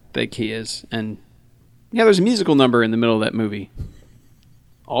that he is. And yeah, there's a musical number in the middle of that movie.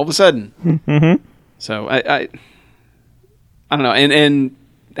 All of a sudden. So I don't know. And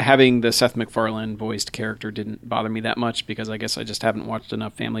having the Seth MacFarlane voiced character didn't bother me that much because I guess I just haven't watched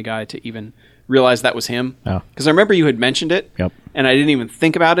enough Family Guy to even realize that was him. Oh. Because I remember you had mentioned it. Yep. And I didn't even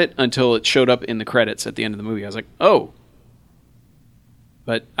think about it until it showed up in the credits at the end of the movie. I was like, oh.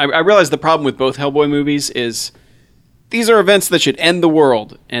 But I realized the problem with both Hellboy movies is these are events that should end the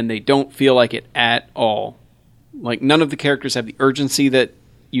world, and they don't feel like it at all. Like, none of the characters have the urgency that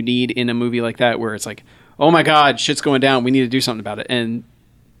you need in a movie like that, where it's like, oh my god, shit's going down, we need to do something about it. And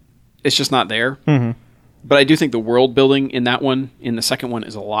it's just not there. But I do think the world building in that one, in the second one,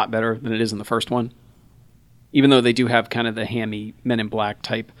 is a lot better than it is in the first one. Even though they do have kind of the hammy Men in Black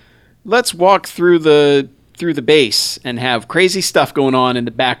type. Let's walk through the base and have crazy stuff going on in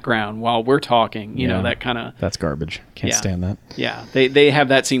the background while we're talking. You know, that kind of... That's garbage. Can't Yeah. stand that. Yeah, they have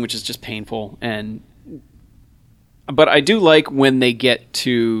that scene which is just painful, but I do like when they get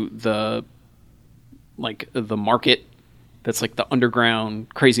to the market that's like the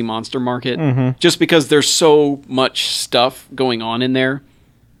underground crazy monster market, just because there's so much stuff going on in there.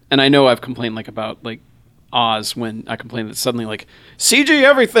 And I know I've complained about Oz when I complained that suddenly CG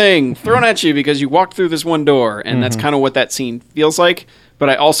everything thrown at you because you walked through this one door, and that's kind of what that scene feels like. But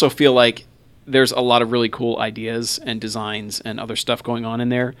I also feel like there's a lot of really cool ideas and designs and other stuff going on in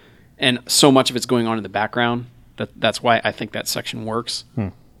there, and so much of it's going on in the background that's why I think that section works.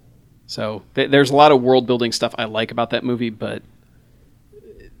 So there's a lot of world building stuff I like about that movie, but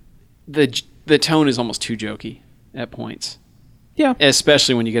the tone is almost too jokey at points. Yeah.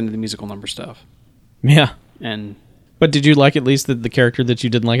 Especially when you get into the musical number stuff. Yeah. And But did you like at least that the character that you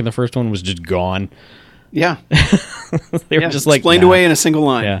didn't like in the first one was just gone? yeah, They were just like explained nah. away in a single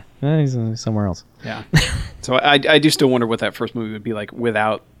line. Yeah. He's somewhere else. Yeah. So I do still wonder what that first movie would be like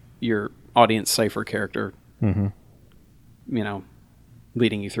without your audience cipher character, you know,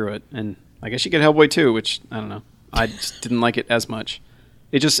 leading you through it. And I guess you get Hellboy 2, which I don't know. I just didn't like it as much.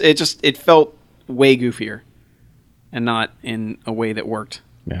 It felt way goofier and not in a way that worked.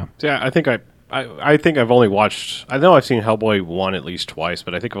 Yeah. So yeah, I think I've only watched. I know I've seen Hellboy 1 at least twice,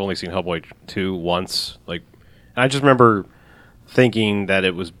 but I think I've only seen Hellboy 2 once. And I just remember thinking that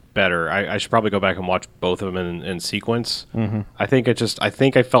it was better. I should probably go back and watch both of them in sequence. I think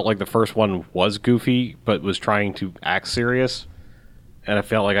I felt like the first one was goofy, but was trying to act serious, and I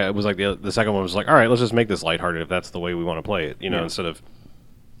felt like it was like the second one was like, all right, let's just make this lighthearted if that's the way we want to play it, instead of.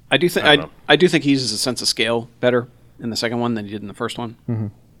 I do think I don't know. I do think he uses a sense of scale better in the second one than he did in the first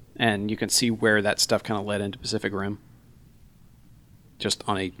one, and you can see where that stuff kind of led into Pacific Rim. Just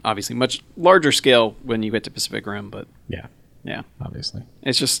on a obviously much larger scale when you get to Pacific Rim, but Yeah. yeah, Obviously.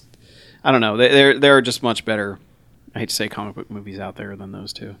 it's just I don't know. There are just much better. I hate to say comic book movies out there than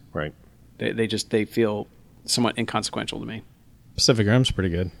those two. Right. They feel somewhat inconsequential to me. Pacific Rim's pretty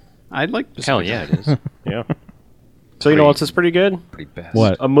good. I'd like Pacific Hell Rim. yeah, it is. Yeah. So you know what's pretty good? Pretty bad.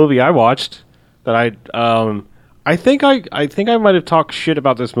 What? A movie I watched that I think I might have talked shit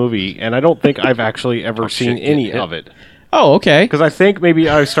about this movie, and I don't think I've actually ever seen shit, any get hit. of it. Oh, okay. Because I think maybe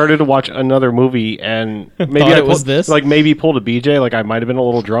I started to watch another movie and maybe Thought I it was this? Like maybe pulled a BJ. Like I might have been a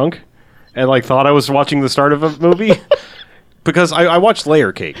little drunk and like thought I was watching the start of a movie because I watched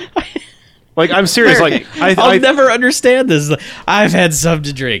Layer Cake. Like I'm serious. Like I'll never understand this. I've had some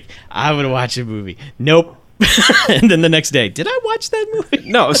to drink. I'm gonna watch a movie. Nope. And then the next day, did I watch that movie?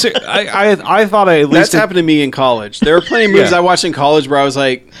 no. I thought I at least That's happened to me in college. There were plenty of movies Yeah. I watched in college where I was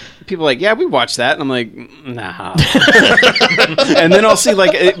like, people are like, yeah, we watched that. And I'm like, nah. And then I'll see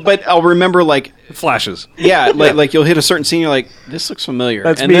but I'll remember flashes. like you'll hit a certain scene, you're like, this looks familiar.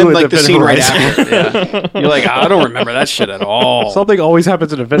 That's and me then with like the Event scene right Horizon. after. Yeah. You're like, I don't remember that shit at all. Something always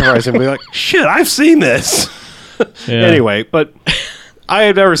happens in Event Horizon. Be like, shit, I've seen this. Anyway, but I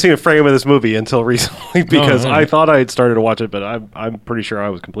had never seen a frame of this movie until recently because I thought I had started to watch it, but I'm pretty sure I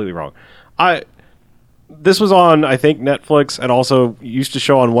was completely wrong. This was on, I think, Netflix, and also used to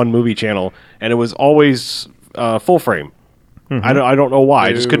show on One Movie Channel, and it was always full frame. I don't know why.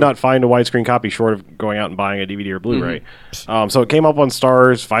 I just could not find a widescreen copy short of going out and buying a DVD or Blu-ray. So it came up on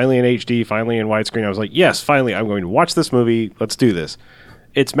Stars, finally in HD, finally in widescreen. I was like, yes, finally, I'm going to watch this movie. Let's do this.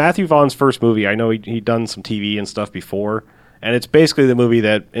 It's Matthew Vaughn's first movie. I know he'd done some TV and stuff before, and it's basically the movie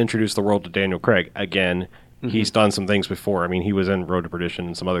that introduced the world to Daniel Craig. Again, he's done some things before. I mean, he was in Road to Perdition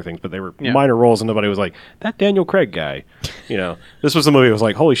and some other things, but they were minor roles, and nobody was like, that Daniel Craig guy. This was the movie that was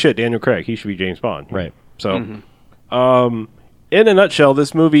like, holy shit, Daniel Craig, he should be James Bond. Right. So, in a nutshell,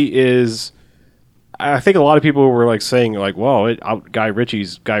 this movie is... I think a lot of people were like saying, like, "Whoa, Guy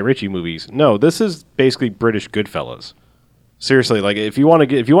Ritchie movies." No, this is basically British Goodfellas. Seriously, like if you want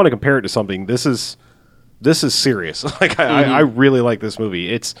to compare it to something, this is serious. Like I really like this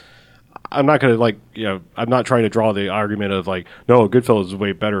movie. I'm not gonna I'm not trying to draw the argument of like, no, Goodfellas is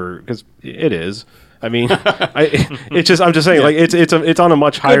way better because it is. I mean, I'm just saying like it's on a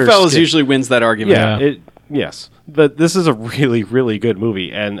much higher. Goodfellas usually wins that argument. Yeah. Yes, but this is a really, really good movie,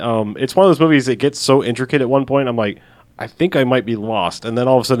 and it's one of those movies that gets so intricate at one point. I'm like, I think I might be lost, and then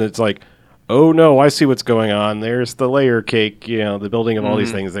all of a sudden it's like, oh no, I see what's going on. There's the layer cake, the building of all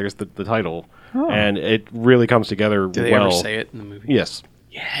these things. There's the title, and it really comes together. Do they well. ever say it in the movie? Yes.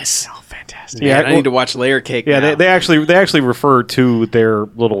 Yes. Oh, fantastic. Yeah, Man, I need to watch Layer Cake. Yeah, now. they actually refer to their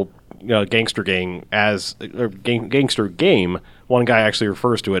little gangster gang as gangster game. One guy actually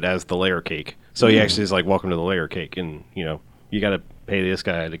refers to it as the layer cake. So he actually is like, "Welcome to the layer cake," and you got to pay this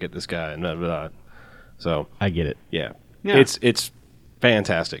guy to get this guy, and blah, blah, blah. So I get it. yeah, Yeah. it's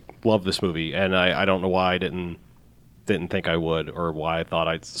fantastic. Love this movie, and I don't know why I didn't think I would, or why I thought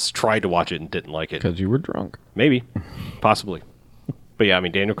I tried to watch it and didn't like it. Because you were drunk. Maybe, possibly. But yeah, I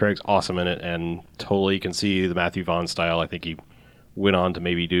mean, Daniel Craig's awesome in it, and totally can see the Matthew Vaughn style. I think he went on to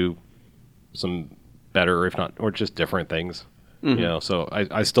maybe do some better, if not, or just different things. So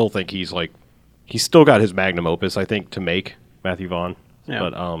I still think he's still got his magnum opus, I think, to make Matthew Vaughn. Yeah.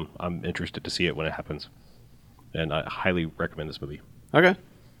 But I'm interested to see it when it happens. And I highly recommend this movie. Okay.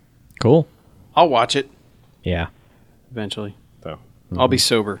 Cool. I'll watch it Yeah. eventually. So I'll be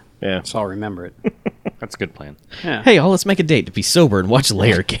sober. yeah. So I'll remember it. That's a good plan. Yeah. Hey, let's make a date to be sober and watch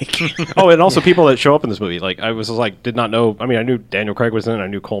Layer Cake. Oh, and also people that show up in this movie. Like I was just like, did not know. I mean, I knew Daniel Craig was in it. I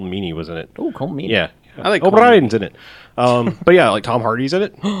knew Colm Meaney was in it. Oh, call me. Yeah. I like Colm O'Brien's in it. But yeah, like Tom Hardy's in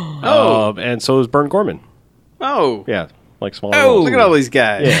it. Oh. And so is Bern Gorman. Oh. Yeah, like smaller. Oh. roles. Look at all these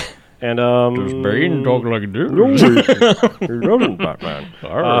guys. Yeah. And talk like a dude. Batman.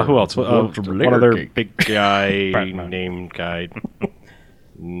 Who else? One other big guy named guy.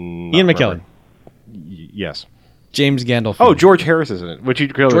 Ian McKellen. Yes. James Gandolfini. Oh, George Harris is in it.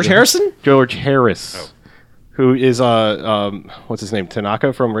 George Harrison? George Harris. Who is what's his name?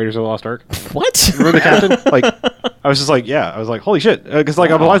 Tanaka from Raiders of the Lost Ark. What? Remember the captain? Like, I was just like, yeah. I was like, holy shit, because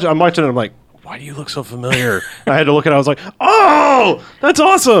like I'm watching it. I'm like, why do you look so familiar? I had to look at it. I was like, oh, that's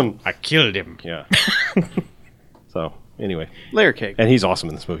awesome. I killed him. Yeah. So anyway, Layer Cake. and he's awesome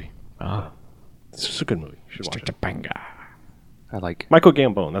in this movie. Oh. It's just a good movie. You should watch it. I like. Michael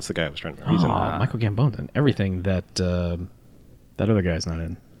Gambon. That's the guy I was trying to. He's in Oh, Michael Gambon and everything that that other guy's not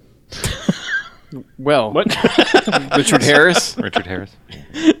in. Well, What? Richard Harris. Richard Harris.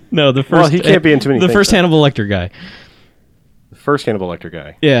 No, the first. Well, he can't be in too many The things, first though. Hannibal Lecter guy. The first Hannibal Lecter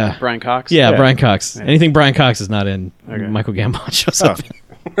guy. Yeah. Brian Cox. Yeah, Yeah. Brian Cox. Anything Brian Cox is not in, Okay. Michael Gambon shows Oh,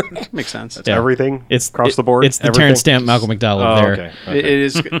 up. Makes sense. it's everything. It's across the board. It's the everything? Terrence Stamp, Malcolm McDowell Oh, there. okay. It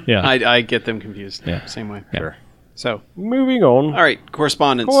is. Yeah. I get them confused. Yeah. Same way. Sure. So, Moving on. all right,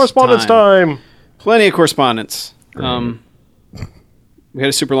 correspondence. Correspondence time. Plenty of correspondence. We had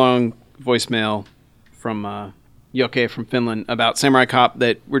a super long voicemail from Yoke from Finland about Samurai Cop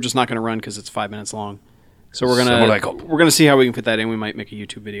that we're just not going to run because it's 5 minutes long. So Samurai Cop. we're gonna see how we can fit that in. We might make a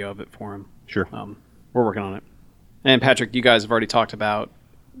YouTube video of it for him. Sure. We're working on it. And Patrick, you guys have already talked about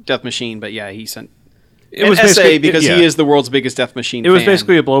Death Machine, but yeah, he sent It was an essay basically- because yeah. he is the world's biggest Death Machine It was fan.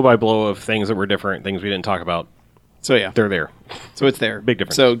 basically a blow by blow of things that were different, things we didn't talk about. So yeah, They're there. so it's there. Big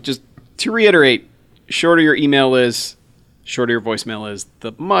difference. So just to reiterate, shorter your email is, shorter your voicemail is,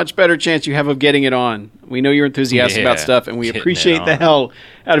 the much better chance you have of getting it on. We know you're enthusiastic about Yeah, stuff, and we getting appreciate it the on. hell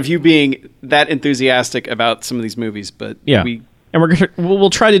out of you being that enthusiastic about some of these movies. But Yeah. And we'll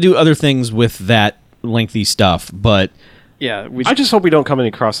try to do other things with that lengthy stuff, but we I just hope we don't come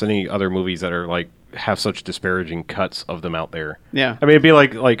across any other movies that are like have such disparaging cuts of them out there. Yeah. I mean, it'd be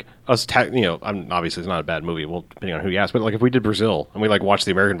like us, obviously it's not a bad movie. Well, depending on who you ask, but like if we did Brazil and we like watched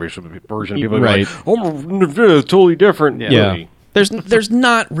the American version, people would be Right. like, "Oh, totally different." yeah. movie. There's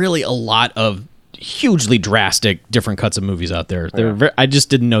not really a lot of hugely drastic different cuts of movies out there. I just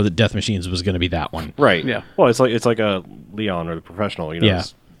didn't know that Death Machines was going to be that one. Right. Yeah. Well, it's like a Leon or The Professional. Yeah.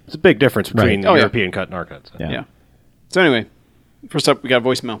 It's a big difference between Right. the Oh, yeah. European cut and our cut. Yeah. Yeah. So anyway, first up, we got a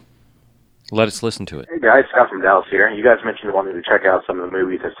voicemail. Let us listen to it. Hey guys, Scott from Dallas here. You guys mentioned wanting to check out some of the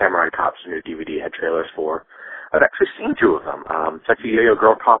movies that Samurai Cop's new DVD had trailers for. I've actually seen two of them, Sexy Yo-Yo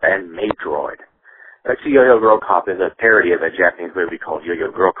Girl Cop and Maidroid. Sexy Yo-Yo Girl Cop is a parody of a Japanese movie called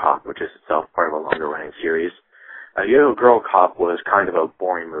Yo-Yo Girl Cop, which is itself part of a longer-running series. Yo-Yo Girl Cop was kind of a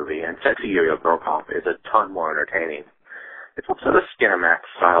boring movie, and Sexy Yo-Yo Girl Cop is a ton more entertaining. It's also the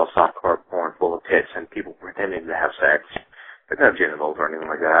Skinamax-style softcore porn full of tits and people pretending to have sex. There's no genitals or anything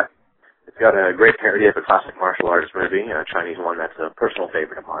like that. It's got a great parody of a classic martial arts movie, a Chinese one that's a personal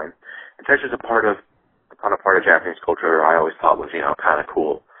favorite of mine. It touches upon a part of Japanese culture I always thought was, kind of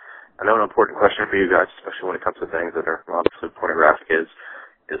cool. I know an important question for you guys, especially when it comes to things that are obviously pornographic,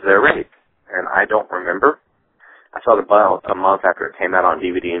 is there rape? And I don't remember. I saw it about a month after it came out on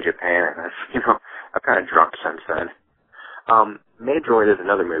DVD in Japan, and I've kind of drunk since then. Maidroid is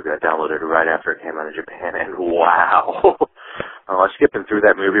another movie I downloaded right after it came out in Japan, and wow! I was skipping through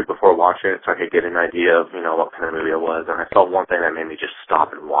that movie before watching it so I could get an idea of, what kind of movie it was, and I saw one thing that made me just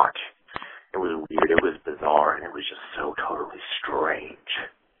stop and watch. It was weird, it was bizarre, and it was just so totally strange.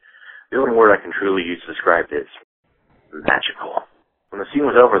 The only word I can truly use to describe it is magical. When the scene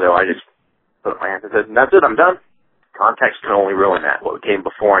was over, though, I just put up my hands and said, that's it, I'm done. Context can only ruin that. What came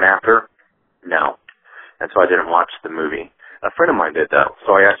before and after? No. And so I didn't watch the movie. A friend of mine did, though,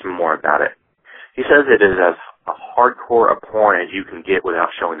 so I asked him more about it. He says it is as a hardcore a porn as you can get without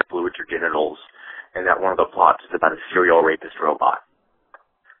showing the fluids or genitals, and that one of the plots is about a serial rapist robot.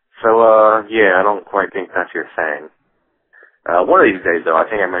 So, I don't quite think that's your thing. One of these days, though, I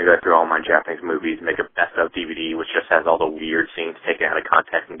think I'm going to go through all my Japanese movies, make a best-of DVD, which just has all the weird scenes taken out of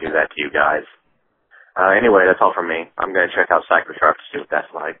context, and give that to you guys. Anyway, that's all from me. I'm going to check out Psychotron to see what that's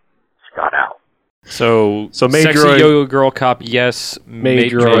like. Scott out. So Maidroid- Sexy Yo-Yo Girl Cop, yes.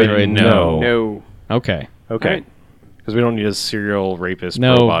 Maidroid, no. No. Okay. Okay. Right. Because we don't need a serial rapist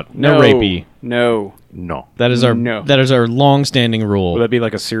No, robot. no rapey. No. No. That is our No. long-standing rule. Would that be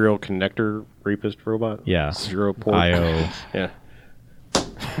like a serial serial rapist robot? Yeah. Zero port. IO. Yeah.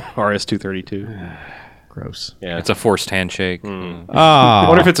 RS-232. Gross. Yeah. It's a forced handshake. I Ah.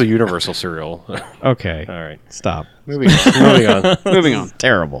 wonder if it's a universal serial. Okay. All right. Stop. Moving on. Moving on.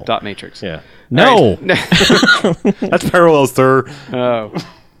 Terrible. Dot Matrix. Yeah. No. That's parallel, sir. Oh,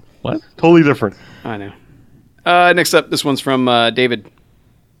 Totally different. I know. Next up, this one's from David.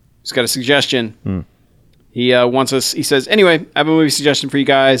 He's got a suggestion. He wants us. He says, "Anyway, I have a movie suggestion for you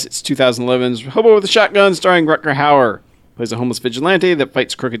guys. It's 2011's Hobo with a Shotgun, starring Rutger Hauer. Plays a homeless vigilante that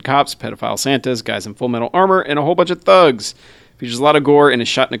fights crooked cops, pedophile Santas, guys in full metal armor, and a whole bunch of thugs. Features a lot of gore and is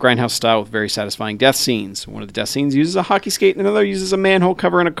shot in a grindhouse style with very satisfying death scenes. One of the death scenes uses a hockey skate, and another uses a manhole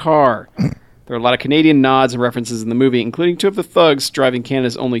cover in a car." There are a lot of Canadian nods and references in the movie, including two of the thugs driving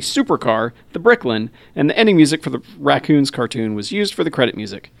Canada's only supercar, the Bricklin, and the ending music for the Raccoons cartoon was used for the credit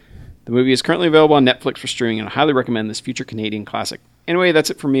music. The movie is currently available on Netflix for streaming, and I highly recommend this future Canadian classic. Anyway, that's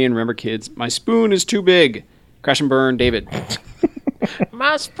it for me, and remember, kids, my spoon is too big. Crash and burn, David.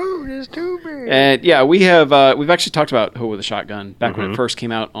 My spoon is too big. And yeah, we've actually talked about Hobo with a Shotgun back when it first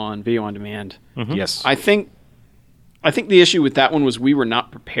came out on video on demand. Yes. I think the issue with that one was we were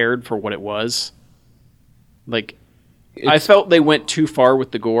not prepared for what it was. Like, I felt they went too far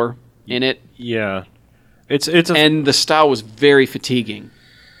with the gore in it, Yeah. It's a and the style was very fatiguing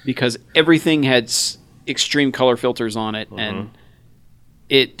because everything had extreme color filters on it, and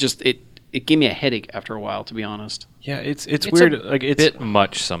it just it gave me a headache after a while, to be honest. yeah. It's weird. Like it's Bit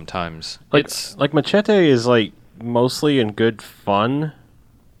much sometimes. like Machete is like mostly in good fun,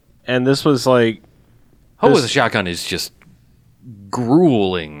 and this was like Hobo with a Shotgun is just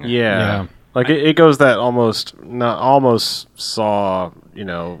grueling. yeah. Yeah. Like it goes that almost Saw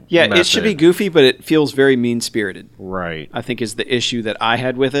Yeah, it should be method. goofy, but it feels very mean-spirited. Right. I think is the issue that I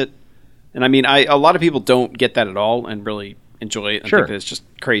had with it. And I mean, a lot of people don't get that at all and really enjoy it. I Sure. think that it's just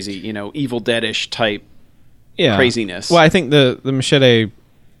crazy, Evil Dead-ish type Yeah. craziness. Well, I think the Machete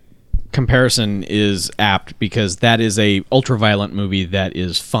comparison is apt because that is a ultra-violent movie that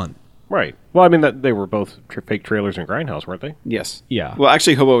is fun. Right. Well, I mean, that they were both fake trailers in Grindhouse, weren't they? Yes. Yeah. Well,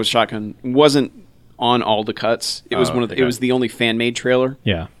 actually, Hobo with Shotgun wasn't on all the cuts. It was okay. It was the only fan-made trailer,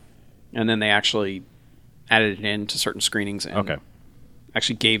 Yeah. and then they actually added it in to certain screenings and Okay.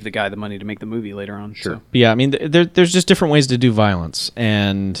 actually gave the guy the money to make the movie later on. Sure. But yeah, I mean, there's just different ways to do violence,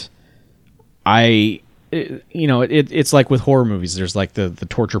 and it's like with horror movies. There's like the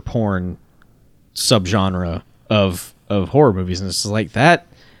torture porn subgenre of horror movies, and it's like that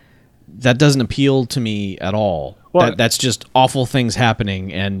doesn't appeal to me at all. Well, That's just awful things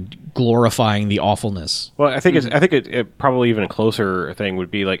happening and glorifying the awfulness. Well, I think it probably even a closer thing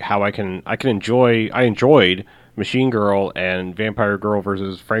would be like how I enjoyed Machine Girl and Vampire Girl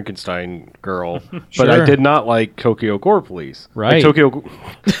versus Frankenstein Girl, but I Sure. did not like Tokyo Gore Police. Right. Like,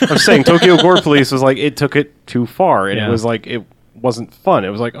 I'm saying Tokyo Gore Police was like it took it too far, and Yeah. it was like it wasn't fun. It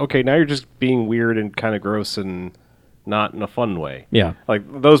was like, okay, now you're just being weird and kind of gross and not in a fun way. Yeah. Like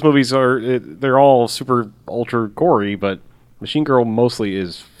those movies they're all super ultra gory, but Machine Girl mostly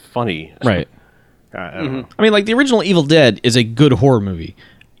is funny. Right. I don't know. I mean, like the original Evil Dead is a good horror movie.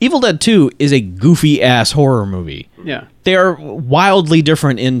 Evil Dead 2 is a goofy ass horror movie. Yeah. They are wildly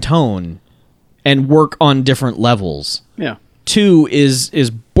different in tone and work on different levels. Yeah. 2 is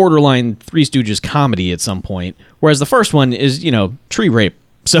borderline Three Stooges comedy at some point, whereas the first one is, tree rape.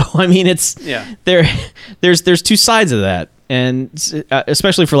 So I mean, it's Yeah. there's two sides of that, and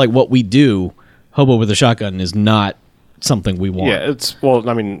especially for like what we do, Hobo with a Shotgun is not something we want. Yeah,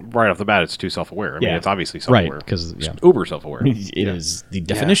 right off the bat, it's too self-aware. I mean, Yeah. it's obviously Right, self-aware. 'cause, yeah. Uber self-aware. It is the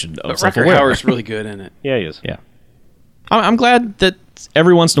definition of But Rucker self-aware. Hauer's really good in it. Yeah, he is. Yeah, I'm glad that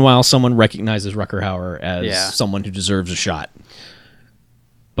every once in a while someone recognizes Rucker Hauer as Yeah. someone who deserves a shot.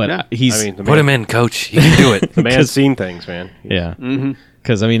 But Yeah. he's I mean, the Put him in, coach. He can do it. The man's seen things, man. yeah.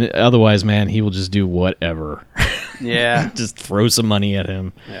 Because I mean, otherwise, man, he will just do whatever. Yeah. Just throw some money at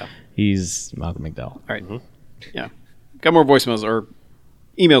him. Yeah. He's Malcolm McDowell. All right. Yeah. Got more voicemails or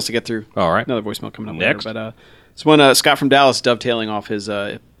emails to get through. All right. Another voicemail coming up Next. later. But this one, Scott from Dallas, dovetailing off his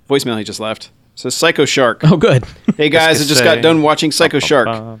voicemail he just left. Says Psycho Shark. Oh, good. Hey guys, I just got done watching Psycho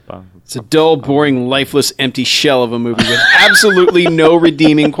Shark. It's a dull, boring, lifeless, empty shell of a movie with absolutely no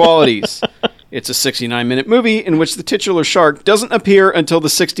redeeming qualities. It's a 69-minute movie in which the titular shark doesn't appear until the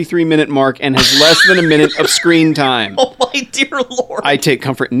 63-minute mark and has less than a minute of screen time. Oh my dear lord! I take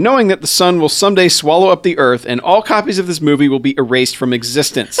comfort in knowing that the sun will someday swallow up the earth and all copies of this movie will be erased from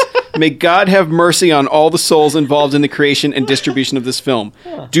existence. May God have mercy on all the souls involved in the creation and distribution of this film.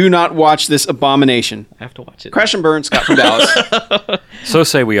 Do not watch this abomination. I have to watch it. Crash and burn, Scott from Dallas. So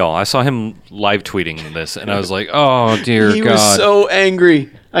say we all. I saw him live tweeting this, and I was like, "Oh dear He God!" was so angry.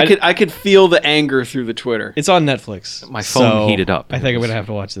 I could feel the anger through the Twitter. It's on Netflix. My phone heated up. I think I'm gonna have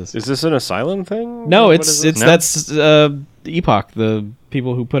to watch this. Is this an asylum thing? No, What it's is it? No? that's Epoch, the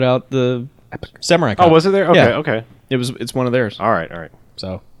people who put out the Samurai Cop. Oh, was it there? Okay, Yeah. okay. It's one of theirs. All right.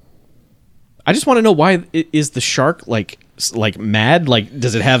 So I just want to know why is the shark like mad? Like,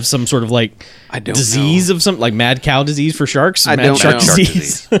 does it have some sort of like I don't disease of some like mad cow disease for sharks? I Mad don't shark know. Shark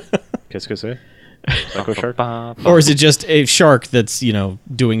disease. Qu'est-ce que c'est? Psycho Shark? Or is it just a shark that's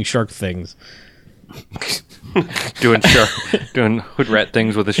doing shark things? doing hood rat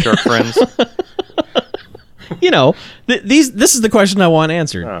things with his shark friends. This is the question I want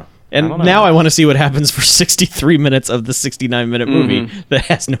answered. Oh. And now I want to see what happens for 63 minutes of the 69-minute movie that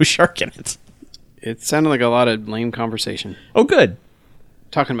has no shark in it. It sounded like a lot of lame conversation. Oh, good.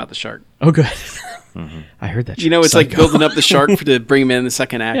 Talking about the shark. Oh, good. I heard that. It's like Psycho. building up the shark to bring him in the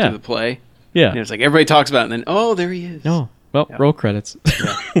second act Yeah. of the play. Yeah. And it's like everybody talks about it, and then, oh, there he is. No. Well, roll credits.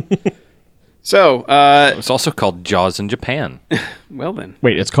 So, It's also called Jaws in Japan. well then.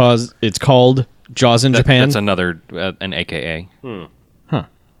 Wait, it's called Jaws in Japan. That's another an AKA. Huh.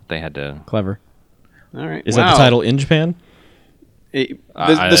 They had to. Clever. All right. Is that the title in Japan?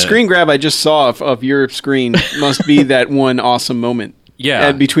 The screen grab I just saw of your screen must be that one awesome moment.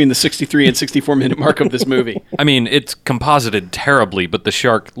 Yeah. Between the 63 and 64 minute mark of this movie. I mean, it's composited terribly, but the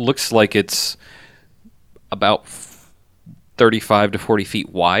shark looks like it's about 35 to 40 feet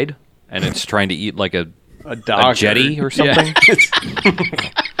wide, and it's trying to eat like a dog jetty or something.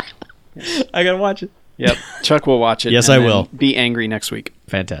 I gotta watch it. Yep. Chuck will watch it. Yes, and I then will. Be angry next week.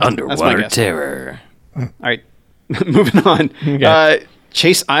 Fantastic. That's my Underwater guess. terror. All right. Moving on. Okay.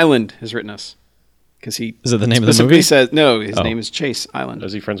 Chase Island has written us. because he Is it the name of the specifically movie? says no. His Oh. name is Chase Island.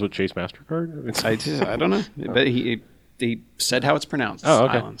 Is he friends with Chase MasterCard? I don't know, but he said how it's pronounced. Oh,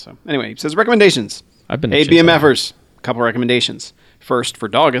 okay. Island. So anyway, he says recommendations. I've been to Hey, Chase Island. BMFers, couple recommendations. First, for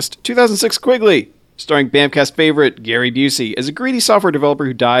August 2006 Quigley, starring Bamcast favorite Gary Busey as a greedy software developer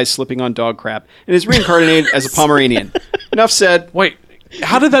who dies slipping on dog crap and is reincarnated as a Pomeranian. Enough said. Wait,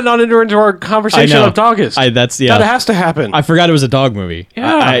 how did that not enter into our conversation I know. of August? That has to happen. I forgot it was a dog movie.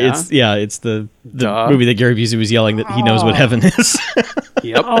 Yeah. It's the Duh. movie that Gary Busey was yelling that he knows what heaven is.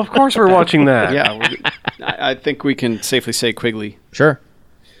 Yep. Oh, of course we're watching that. Yeah, I think we can safely say Quigley. Sure.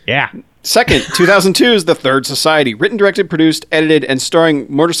 Yeah. Second, 2002 is The Third Society, written, directed, produced, edited, and starring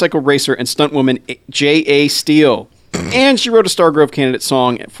motorcycle racer and stuntwoman J.A. Steele. And she wrote a Stargrove candidate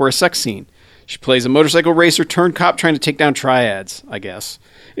song for a sex scene. She plays a motorcycle racer turned cop trying to take down triads, I guess.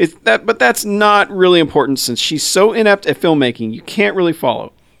 But that's not really important since she's so inept at filmmaking you can't really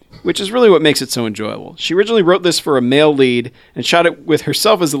follow, which is really what makes it so enjoyable. She originally wrote this for a male lead and shot it with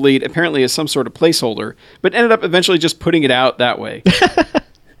herself as the lead, apparently as some sort of placeholder, but ended up eventually just putting it out that way.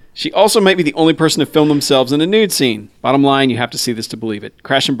 She also might be the only person to film themselves in a nude scene. Bottom line, you have to see this to believe it.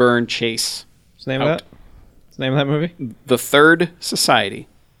 Crash and Burn, Chase. What's the name of that? What's the name of that movie? The Third Society.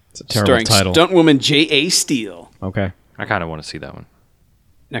 It's a terrible Starring title. stuntwoman J.A. Steele. Okay. I kind of want to see that one.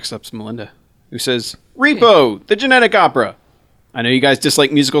 Next up's Melinda, who says, Repo, the genetic opera. I know you guys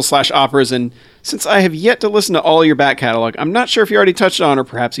dislike musicals/operas, and since I have yet to listen to all your back catalog, I'm not sure if you already touched on or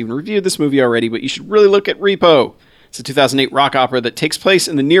perhaps even reviewed this movie already, but you should really look at Repo. It's a 2008 rock opera that takes place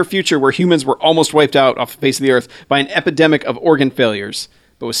in the near future where humans were almost wiped out off the face of the earth by an epidemic of organ failures,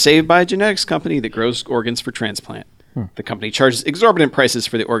 but was saved by a genetics company that grows organs for transplant. The company charges exorbitant prices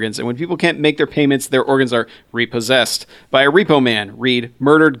for the organs, and when people can't make their payments, their organs are repossessed by a repo man, read,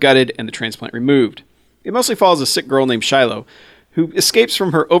 murdered, gutted, and the transplant removed. It mostly follows a sick girl named Shiloh, who escapes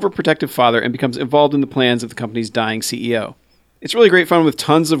from her overprotective father and becomes involved in the plans of the company's dying CEO. It's really great fun with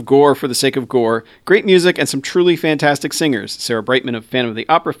tons of gore for the sake of gore, great music, and some truly fantastic singers, Sarah Brightman of Phantom of the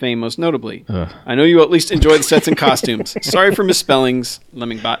Opera fame most notably. I know you at least enjoy the sets and costumes. Sorry for misspellings.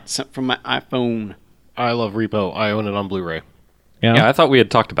 Lemmingbot sent from my iPhone. I love Repo. I own it on Blu-ray. Yeah, I thought we had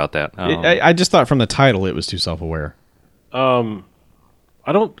talked about that. I just thought from the title it was too self-aware.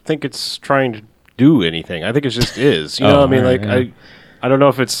 I don't think it's trying to do anything. I think it just is. You know what I mean? Right, Like, yeah. I don't know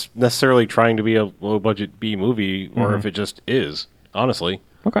if it's necessarily trying to be a low-budget B movie or if it just is, honestly.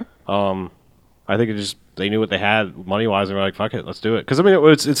 Okay. I think it just, they knew what they had money-wise, and they were like, fuck it, let's do it. Because, I mean,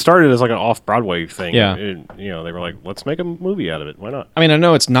 it started as like an off-Broadway thing. Yeah. You know, they were like, let's make a movie out of it. Why not? I mean, I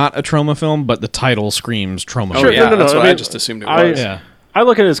know it's not a trauma film, but the title screams trauma Oh, film. yeah, that's I what I mean, just assumed it I- was. Yeah. I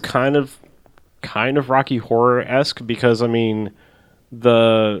look at it as kind of Rocky Horror-esque because, I mean,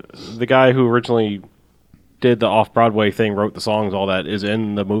 the guy who originally did the off-Broadway thing, wrote the songs, all that, is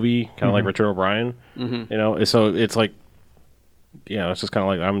in the movie, kind of like Richard O'Brien. You know, so it's like, you know, it's just kind of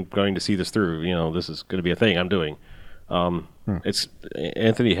like, I'm going to see this through. You know, this is going to be a thing I'm doing. It's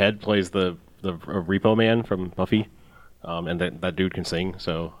Anthony Head plays the Repo Man from Buffy, and that dude can sing.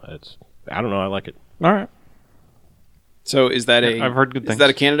 So it's, I don't know, I like it. All right. So is that I've heard good Is things. that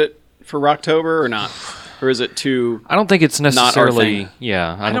a candidate for Rocktober or not? Or is it too... I don't think it's our necessarily. thing.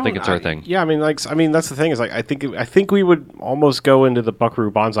 Yeah, I don't think it's our thing. Yeah, I mean, that's the thing is like I think we would almost go into the Buckaroo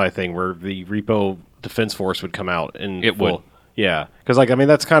Banzai thing where the Repo Defense Force would come out and It would. Yeah, because like I mean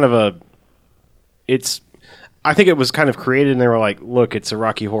that's kind of I think it was kind of created and they were like, look, it's a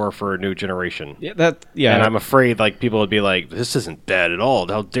Rocky Horror for a new generation. Yeah. And I'm afraid like people would be like, this isn't bad at all.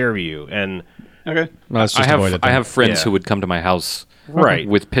 How dare you? And Okay. Well, let's just I avoid it have then. I have friends Yeah. who would come to my house Right.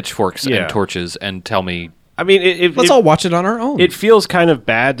 with pitchforks Yeah. and torches and tell me, I mean, it, Let's all watch it on our own. it feels kind of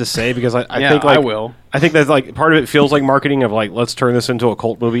bad to say because I Yeah, think like I will. I think that's like part of it feels like marketing of like let's turn this into a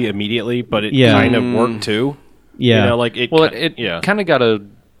cult movie immediately, but it Yeah. kind of worked too. yeah. You know, like it. well, ki- it yeah, kind of got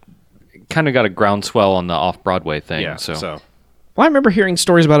a groundswell on the off Broadway thing. yeah. So, Well, I remember hearing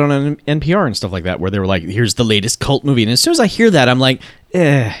stories about it on NPR and stuff like that, where they were like, "Here's the latest cult movie," and as soon as I hear that, I'm like,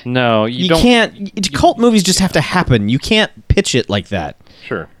 no, you don't. can't. Cult movies just have to happen. You can't pitch it like that.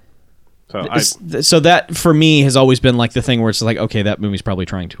 sure. So So that for me has always been like the thing where it's like, okay, that movie's probably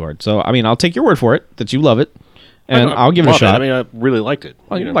trying too hard. So I mean, I'll take your word for it that you love it, and I'll give it a loved shot. I mean, I really liked it.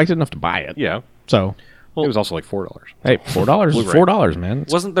 Well, you liked it enough to buy it. Yeah. So It was also like $4. hey, $4 is Blu-ray. $4, man.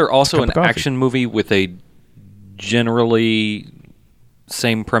 It's- Wasn't there also cup an of coffee. action movie with a generally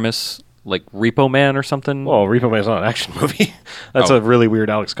same premise, like Repo Man or something? Well, Repo Man is not an action movie. That's Oh. a really weird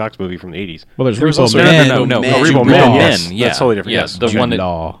Alex Cox movie from the 80s. Well, there's There was Repo also- Man. no. Repo Jude Man, Law. yes. Yeah, That's totally different, Yeah, yes. the Jude one that,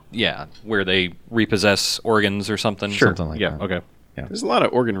 Law. yeah, where they repossess organs or something. Sure. Something like yeah. that. Okay. There's a lot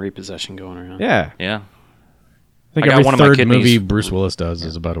of organ repossession going around. Yeah. Yeah. I think I got every one of my third kidneys. movie Bruce Willis does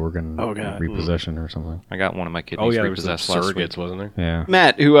is about organ Oh, God. repossession or something. I got one of my kidneys Oh yeah, there was the repossessed last week. surrogates, wasn't there? Yeah.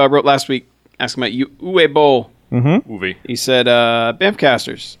 Matt, who wrote last week, asking about Uwe Boll. Movie. He said,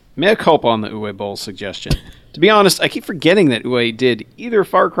 Bamfcasters, mea culpa on the Uwe Boll suggestion. To be honest, I keep forgetting that Uwe did either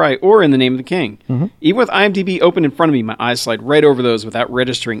Far Cry or In the Name of the King. Even with IMDb open in front of me, my eyes slide right over those without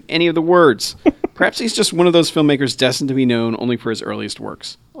registering any of the words. Perhaps he's just one of those filmmakers destined to be known only for his earliest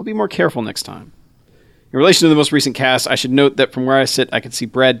works. I'll be more careful next time. In relation to the most recent cast, I should note that from where I sit, I can see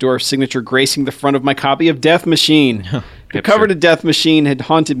Brad Dourif's signature gracing the front of my copy of Death Machine. The cover to Death Machine had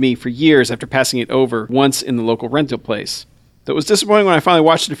haunted me for years after passing it over once in the local rental place. Though it was disappointing when I finally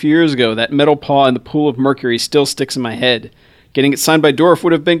watched it a few years ago, that metal paw in the pool of mercury still sticks in my head. Getting it signed by Dourif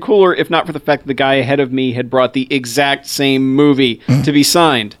would have been cooler if not for the fact that the guy ahead of me had brought the exact same movie to be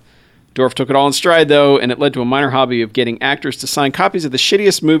signed. Dourif took it all in stride, though, and it led to a minor hobby of getting actors to sign copies of the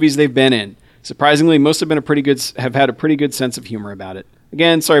shittiest movies they've been in. Surprisingly, most have had a pretty good sense of humor about it.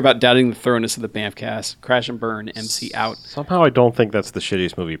 Again, sorry about doubting the thoroughness of the Bamfcast. Crash and burn, MC out. Somehow I don't think that's the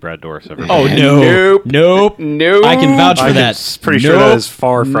shittiest movie Brad Dourif's ever made. Oh, no. Nope. Nope. I can vouch for I'm that. pretty sure that is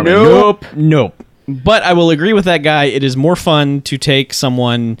far from it. Nope. But I will agree with that guy. It is more fun to take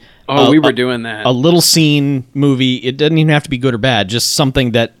someone... Oh, we were doing that. A little scene movie. It doesn't even have to be good or bad. Just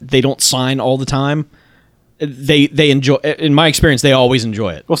something that they don't sign all the time. They enjoy. In my experience, they always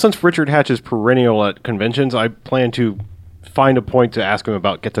enjoy it. Well, since Richard Hatch is perennial at conventions, I plan to find a point to ask him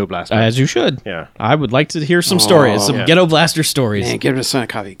about Ghetto Blaster. As you should. Yeah. I would like to hear some stories, some yeah. Ghetto Blaster stories. Man, get him to sign a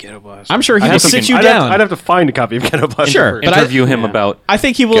copy of Ghetto Blaster. I'm sure he I'd will have to- sit you I'd down. I'd have to find a copy of Ghetto Blaster. Sure, first. but Interview him about. I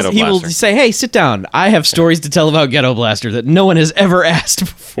think he will. Ghetto He will Blaster. say, "Hey, sit down. I have stories to tell about Ghetto Blaster that no one has ever asked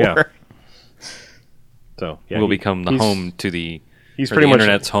before." Yeah. So yeah, will become the he's- home to the. He's or pretty the much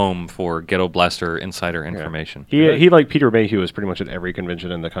internet's home for Ghetto Blaster insider information. He like Peter Mayhew is pretty much at every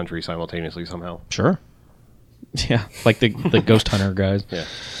convention in the country simultaneously somehow. Sure. Yeah, like the ghost hunter guys. Yeah.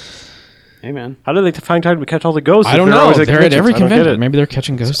 Hey, man. How do they find time to catch all the ghosts? I if don't they're know. always They're at conventions? every I don't get convention. it. Maybe they're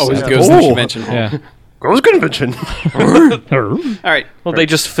catching ghosts. Always Yeah. goes to the Oh. convention hall. Yeah. Ghost convention. All right. Well, they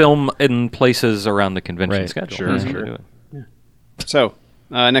just film in places around the convention Right. schedule. Sure, That's how sure. they do it. So,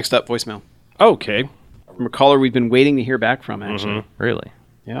 next up, voicemail. Okay. From a caller we've been waiting to hear back from, actually. Really?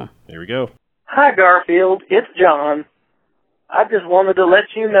 Yeah. Here we go. Hi, Garfield. It's John. I just wanted to let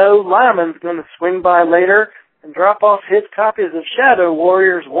you know Lyman's going to swing by later and drop off his copies of Shadow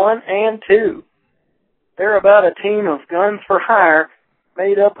Warriors 1 and 2. They're about a team of guns for hire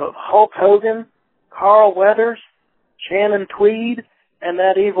made up of Hulk Hogan, Carl Weathers, Shannon Tweed, and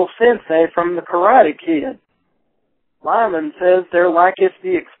that evil sensei from The Karate Kid. Lyman says they're like if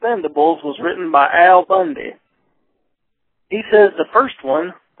The Expendables was written by Al Bundy. He says the first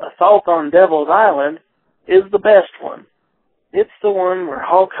one, Assault on Devil's Island, is the best one. It's the one where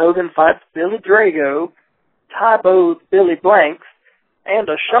Hulk Hogan fights Billy Drago, Tybo's Billy Blanks, and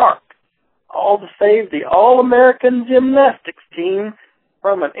a shark, all to save the All-American Gymnastics team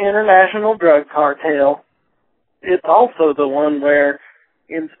from an international drug cartel. It's also the one where,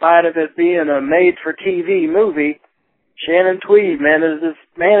 in spite of it being a made-for-TV movie, Shannon Tweed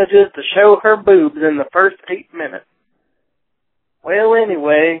manages to show her boobs in the first 8 minutes. Well,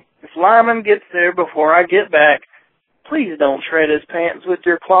 anyway, if Lyman gets there before I get back, please don't shred his pants with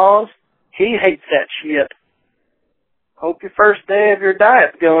your claws. He hates that shit. Hope your first day of your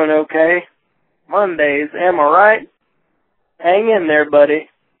diet's going okay. Mondays, am I right? Hang in there, buddy.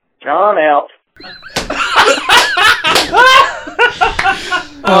 John out.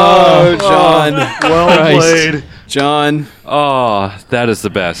 Oh, John. Well played. John. Oh, that is the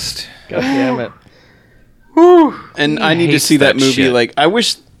best. God damn it. And I need to hates see that that movie. shit. Like, I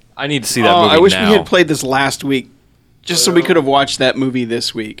wish... I need to see that movie I wish now. we had played this last week, just so we could have watched that movie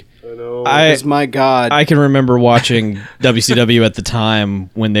this week. Because, my God. I can remember watching WCW at the time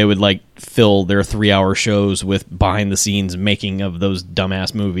when they would like fill their 3-hour shows with behind the scenes making of those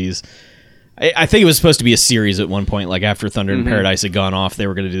dumbass movies. I think it was supposed to be a series at one point. Like after Thunder in Paradise had gone off, they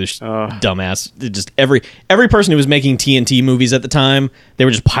were going to do this dumbass. Just every person who was making TNT movies at the time, they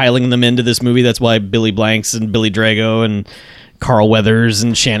were just piling them into this movie. That's why Billy Blanks and Billy Drago and Carl Weathers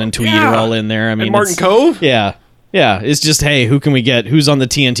and Shannon Tweed are all in there. I mean, And Martin it's- Cove? Yeah. Yeah. It's just, hey, who can we get? Who's on the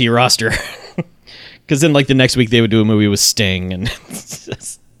TNT roster? Because then, like, the next week they would do a movie with Sting and it's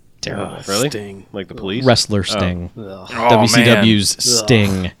just terrible. Really? Sting. Like the police? Wrestler Sting. Oh, WCW's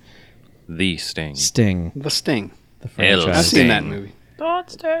Sting. man. The Sting. Sting. The Sting. El I've Sting. seen that movie.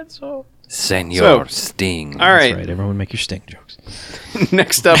 Senor So- Sting. All right. That's right. Everyone make your Sting jokes.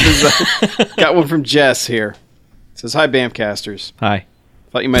 Next up is... got one from Jess here. It says, hi, Bamfcasters. Hi.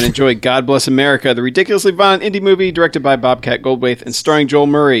 Thought you might enjoy God Bless America, the ridiculously violent indie movie directed by Bobcat Goldthwait and starring Joel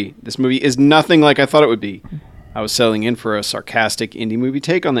Murray. This movie is nothing like I thought it would be. I was settling in for a sarcastic indie movie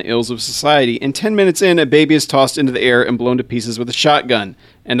take on the ills of society, and 10 minutes in, a baby is tossed into the air and blown to pieces with a shotgun.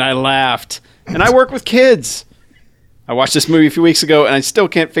 And I laughed. And I work with kids. I watched this movie a few weeks ago, and I still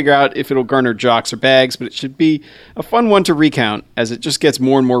can't figure out if it'll garner jocks or bags, but it should be a fun one to recount, as it just gets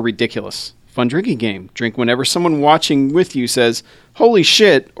more and more ridiculous. Fun drinking game. Drink whenever someone watching with you says, "Holy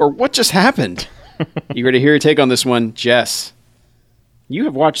shit," or "What just happened?" Eager to hear your take on this one, Jess. You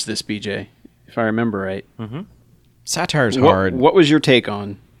have watched this, BJ, if I remember right. Mm-hmm. Satire's hard. What was your take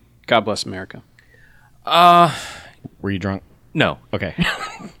on God Bless America? Were you drunk? No. Okay.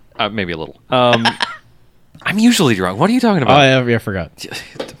 Maybe a little. I'm usually drunk. What are you talking Oh, about? yeah, I forgot.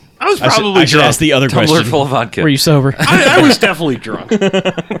 I was probably I should drunk. ask the other Tumbler question. full of vodka. Were you sober? I was definitely drunk.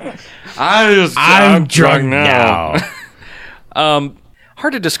 I'm drunk now.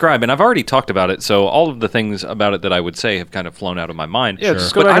 Hard to describe, and I've already talked about it, so all of the things about it that I would say have kind of flown out of my mind. Yeah,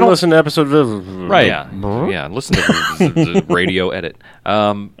 just go But back I and don't listen to episode. Right. Yeah, listen to the radio edit.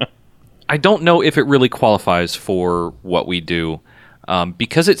 I don't know if it really qualifies for what we do,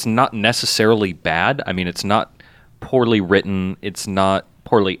 because it's not necessarily bad. I mean, it's not poorly written. It's not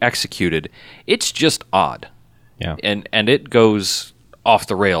poorly executed. It's just odd. Yeah. And it goes off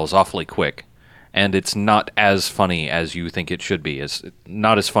the rails awfully quick. And it's not as funny as you think it should be. It's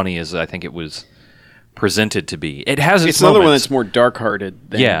not as funny as I think it was presented to be. It has its It's another one moments. that's more dark-hearted.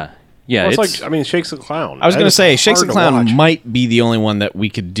 Than Yeah. Yeah, Well, it's like, I mean, Shakes the Clown. I was going to say, Shakes the the Clown might be the only one that we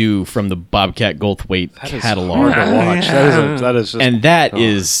could do from the Bobcat Goldthwait catalog. hard to watch. That is just, And that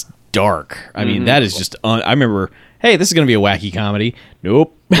is dark. I mean, that is just... I remember, hey, this is going to be a wacky comedy.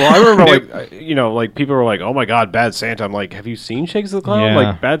 Nope. well, I remember like people were like, "Oh my God, Bad Santa." I'm like, "Have you seen Shakes the Clown?" Yeah.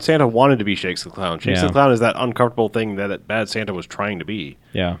 Like, Bad Santa wanted to be Shakes the Clown. Shakes Yeah. the Clown is that uncomfortable thing that Bad Santa was trying to be.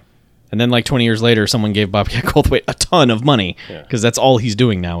 Yeah. And then like 20 years later, someone gave Bobcat Goldthwait a ton of money because that's all he's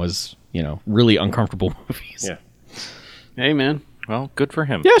doing now is, really uncomfortable movies. Yeah. Hey, man. well, good for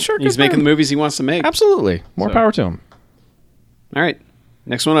him. Yeah, sure. He's making the movies he wants to make. Absolutely. More So- power to him. All right.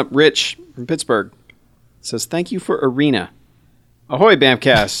 Next one up, Rich from Pittsburgh. Says, thank you for Arena. Ahoy,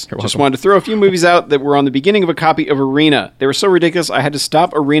 Bamcast. Just welcome. wanted to throw a few movies out that were on the beginning of a copy of Arena. They were so ridiculous, I had to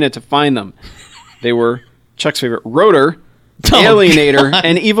stop Arena to find them. They were Chuck's favorite, Rotor, Alienator,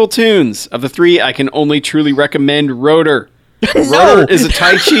 and Evil Tunes. Of the three, I can only truly recommend Rotor. Rotor is a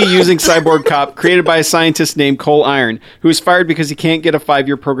Tai Chi using cyborg cop created by a scientist named Cole Iron, who is fired because he can't get a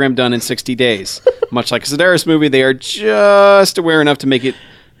 5-year program done in 60 days. Much like a Sedaris movie, they are just aware enough to make it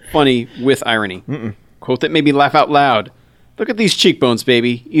funny with irony. Quote that made me laugh out loud. Look at these cheekbones,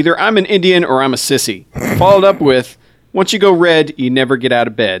 baby. Either I'm an Indian or I'm a sissy. Followed up with, once you go red, you never get out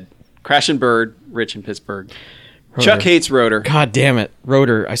of bed. Crash and Bird, Rich in Pittsburgh. Chuck hates Rotor. God damn it.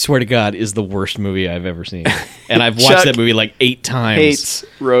 Rotor, I swear to God, is the worst movie I've ever seen. And I've watched Chuck that movie like 8 times. Hates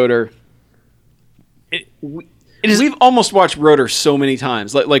Rotor. We've almost watched Rotor so many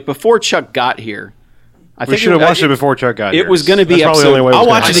times. Like before Chuck got here. I We should have watched it before Chuck got here. It was going to be That's probably the episode. only way it was I'll gonna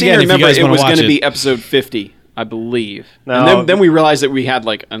watch I it happen. seem to again if you remember guys it wanna was watch going to it. be episode 50, I believe. No. And then we realized that we had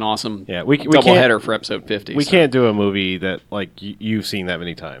like an awesome we double can't- header for episode 50. We so. can't do a movie that like you've seen that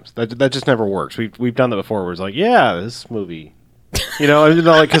many times. That just never works. We've done that before. Where it's like, yeah, this movie,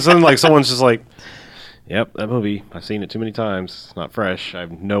 like because then like someone's just like, yep, that movie. I've seen it too many times. It's not fresh. I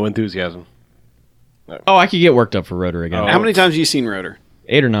have no enthusiasm. Oh, I could get worked up for Rotor again. How many times have you seen Rotor?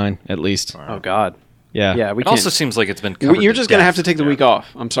 8 or 9, at least. Oh, God. Yeah. Yeah, we It can't. also seems like it's been covered You're to just going to death. have to take the week off.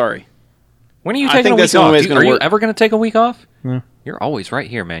 I'm sorry. When are you I taking think a that's week the only off? way it's gonna Are you work. ever going to take a week off? You're always right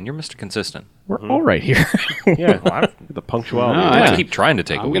here, man. You're Mr. Consistent. We're all right here. Yeah, the punctuality. No, I Yeah. keep trying to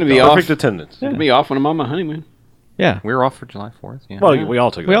take I'm a week gonna off. be off. Perfect attendance. I'll be off when I'm on my honeymoon. Yeah. We were off for July 4th. Yeah. Well, we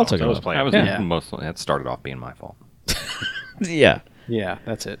all took. We that all off. took That it was off. planned. that was Yeah. mostly that started off being my fault. Yeah. Yeah,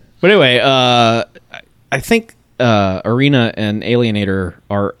 that's it. But anyway, I think Arena and Alienator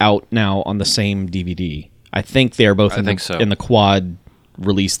are out now on the same DVD. I think they are both in the quad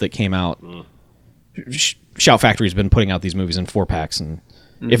release that came out. Shout Factory's been putting out these movies in 4-packs, and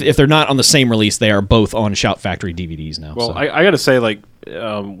if they're not on the same release, they are both on Shout Factory DVDs now. Well, so. I got to say, like,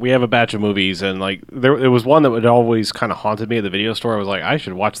 we have a batch of movies, and like, there was one that would always kind of haunted me at the video store. I was like, I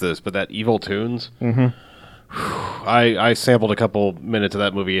should watch this, but that Evil Tunes. I sampled a couple minutes of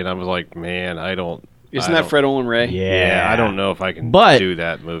that movie, and I was like, man, Isn't that Fred Olin Ray? Yeah, I don't know if I can But do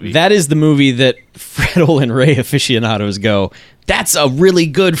that movie. That is the movie that Fred Olin Ray aficionados go, that's a really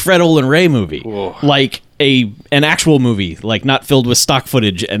good Fred Olin Ray movie. Whoa. Like an actual movie, like not filled with stock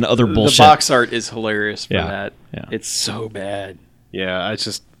footage and other bullshit. The box art is hilarious for Yeah. that. Yeah. It's so bad. Yeah, it's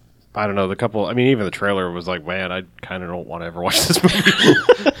just, I don't know. The couple, I mean, even the trailer was like, man, I kind of don't want to ever watch this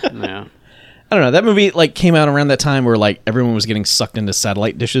movie. Yeah. I don't know. That movie like came out around that time where like everyone was getting sucked into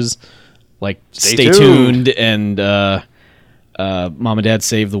satellite dishes. like Stay Stay Tuned. Tuned and Mom and Dad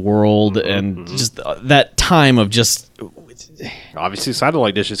Save the World, and just that time of just Obviously,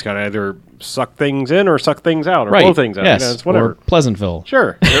 satellite dishes can either suck things in or suck things out, or right, blow things out. yes, You know, it's whatever. or Pleasantville.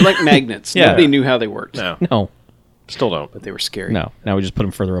 Sure. They're like magnets. Yeah. Nobody knew how they worked. No, No, still don't. But they were scary. no. Now we just put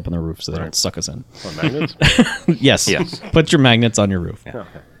them further up on the roof so they don't suck us in. On magnets? Yes, Yes. Put your magnets on your roof.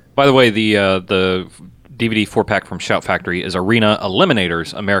 By the way, the DVD 4-pack from Shout Factory is Arena,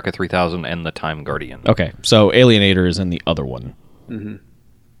 Eliminators, America 3000, and The Time Guardian. Okay, so Alienator is in the other one,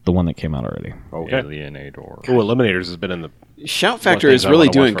 the one that came out already. Okay. Alienator. Ooh, Eliminators has been in the... Shout Factor things is I really wanna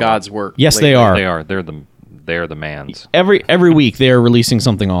watch doing for a while. God's work. Yes, lately. they are. They are. They're the mans. Every week they are releasing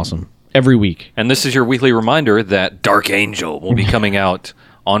something awesome. Every week. And this is your weekly reminder that Dark Angel will be coming out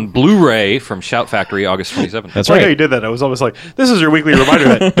on Blu-ray from Shout Factory August 27th. That's I like how right. you did that. I was almost like, this is your weekly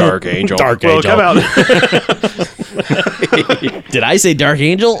reminder that Dark Angel Dark will Angel. come out. Did I say Dark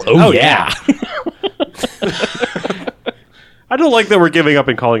Angel? Oh, yeah. I don't like that we're giving up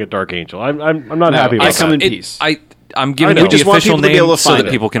and calling it Dark Angel. I'm not happy about I come that. in peace. I'm giving know. it We the just want official people to be name able to so find that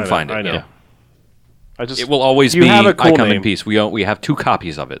it. people can find it. I know. Yeah. I just, It will always you be have a cool I Come name. in Peace. We have 2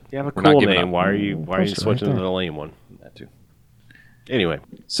 copies of it. You have a We're not cool giving name. up. Why are you Post it switching right to there. the lame one? That too. Anyway,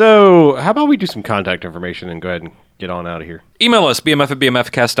 so how about we do some contact information and go ahead and get on out of here? Email us,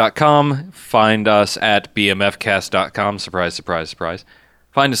 bmf@bmfcast.com. Find us at bmfcast.com. Surprise, surprise, surprise.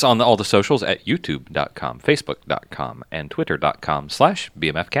 Find us on all the socials at youtube.com, facebook.com, and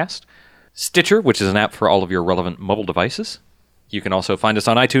twitter.com/bmfcast. Stitcher, which is an app for all of your relevant mobile devices. You can also find us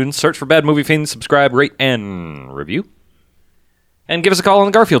on iTunes. Search for Bad Movie Fiends, subscribe, rate, and review. And give us a call on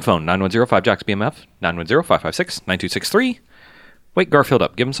the Garfield phone, 910-5JOCKS-BMF, 910-556-9263. Wake Garfield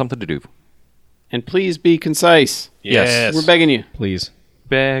up. Give him something to do. And please be concise. Yes. We're begging you. Please.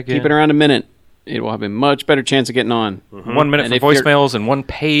 Beg Keep it around a minute. It will have a much better chance of getting on. 1 minute And for if you're- voicemails and 1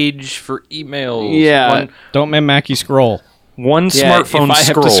 page for emails. Yeah. Don't make Mackie scroll. One Yeah, smartphone if I have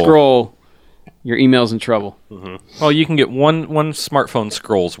scroll. to scroll, your email's in trouble. Well, you can get one smartphone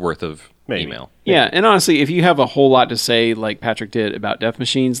scroll's worth of Maybe. email. Yeah, and honestly, if you have a whole lot to say, like Patrick did about Death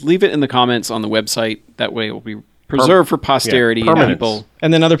Machines, leave it in the comments on the website. That way it will be preserved for posterity and permanence. people.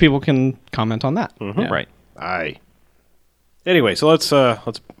 And then other people can comment on that. Yeah. Right. Aye. Anyway, so let's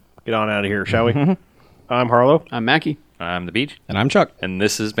get on out of here, shall we? I'm Harlow. I'm Mackie. I'm the Beach, And I'm Chuck. and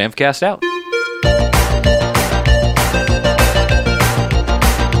this is Bamfcast Out.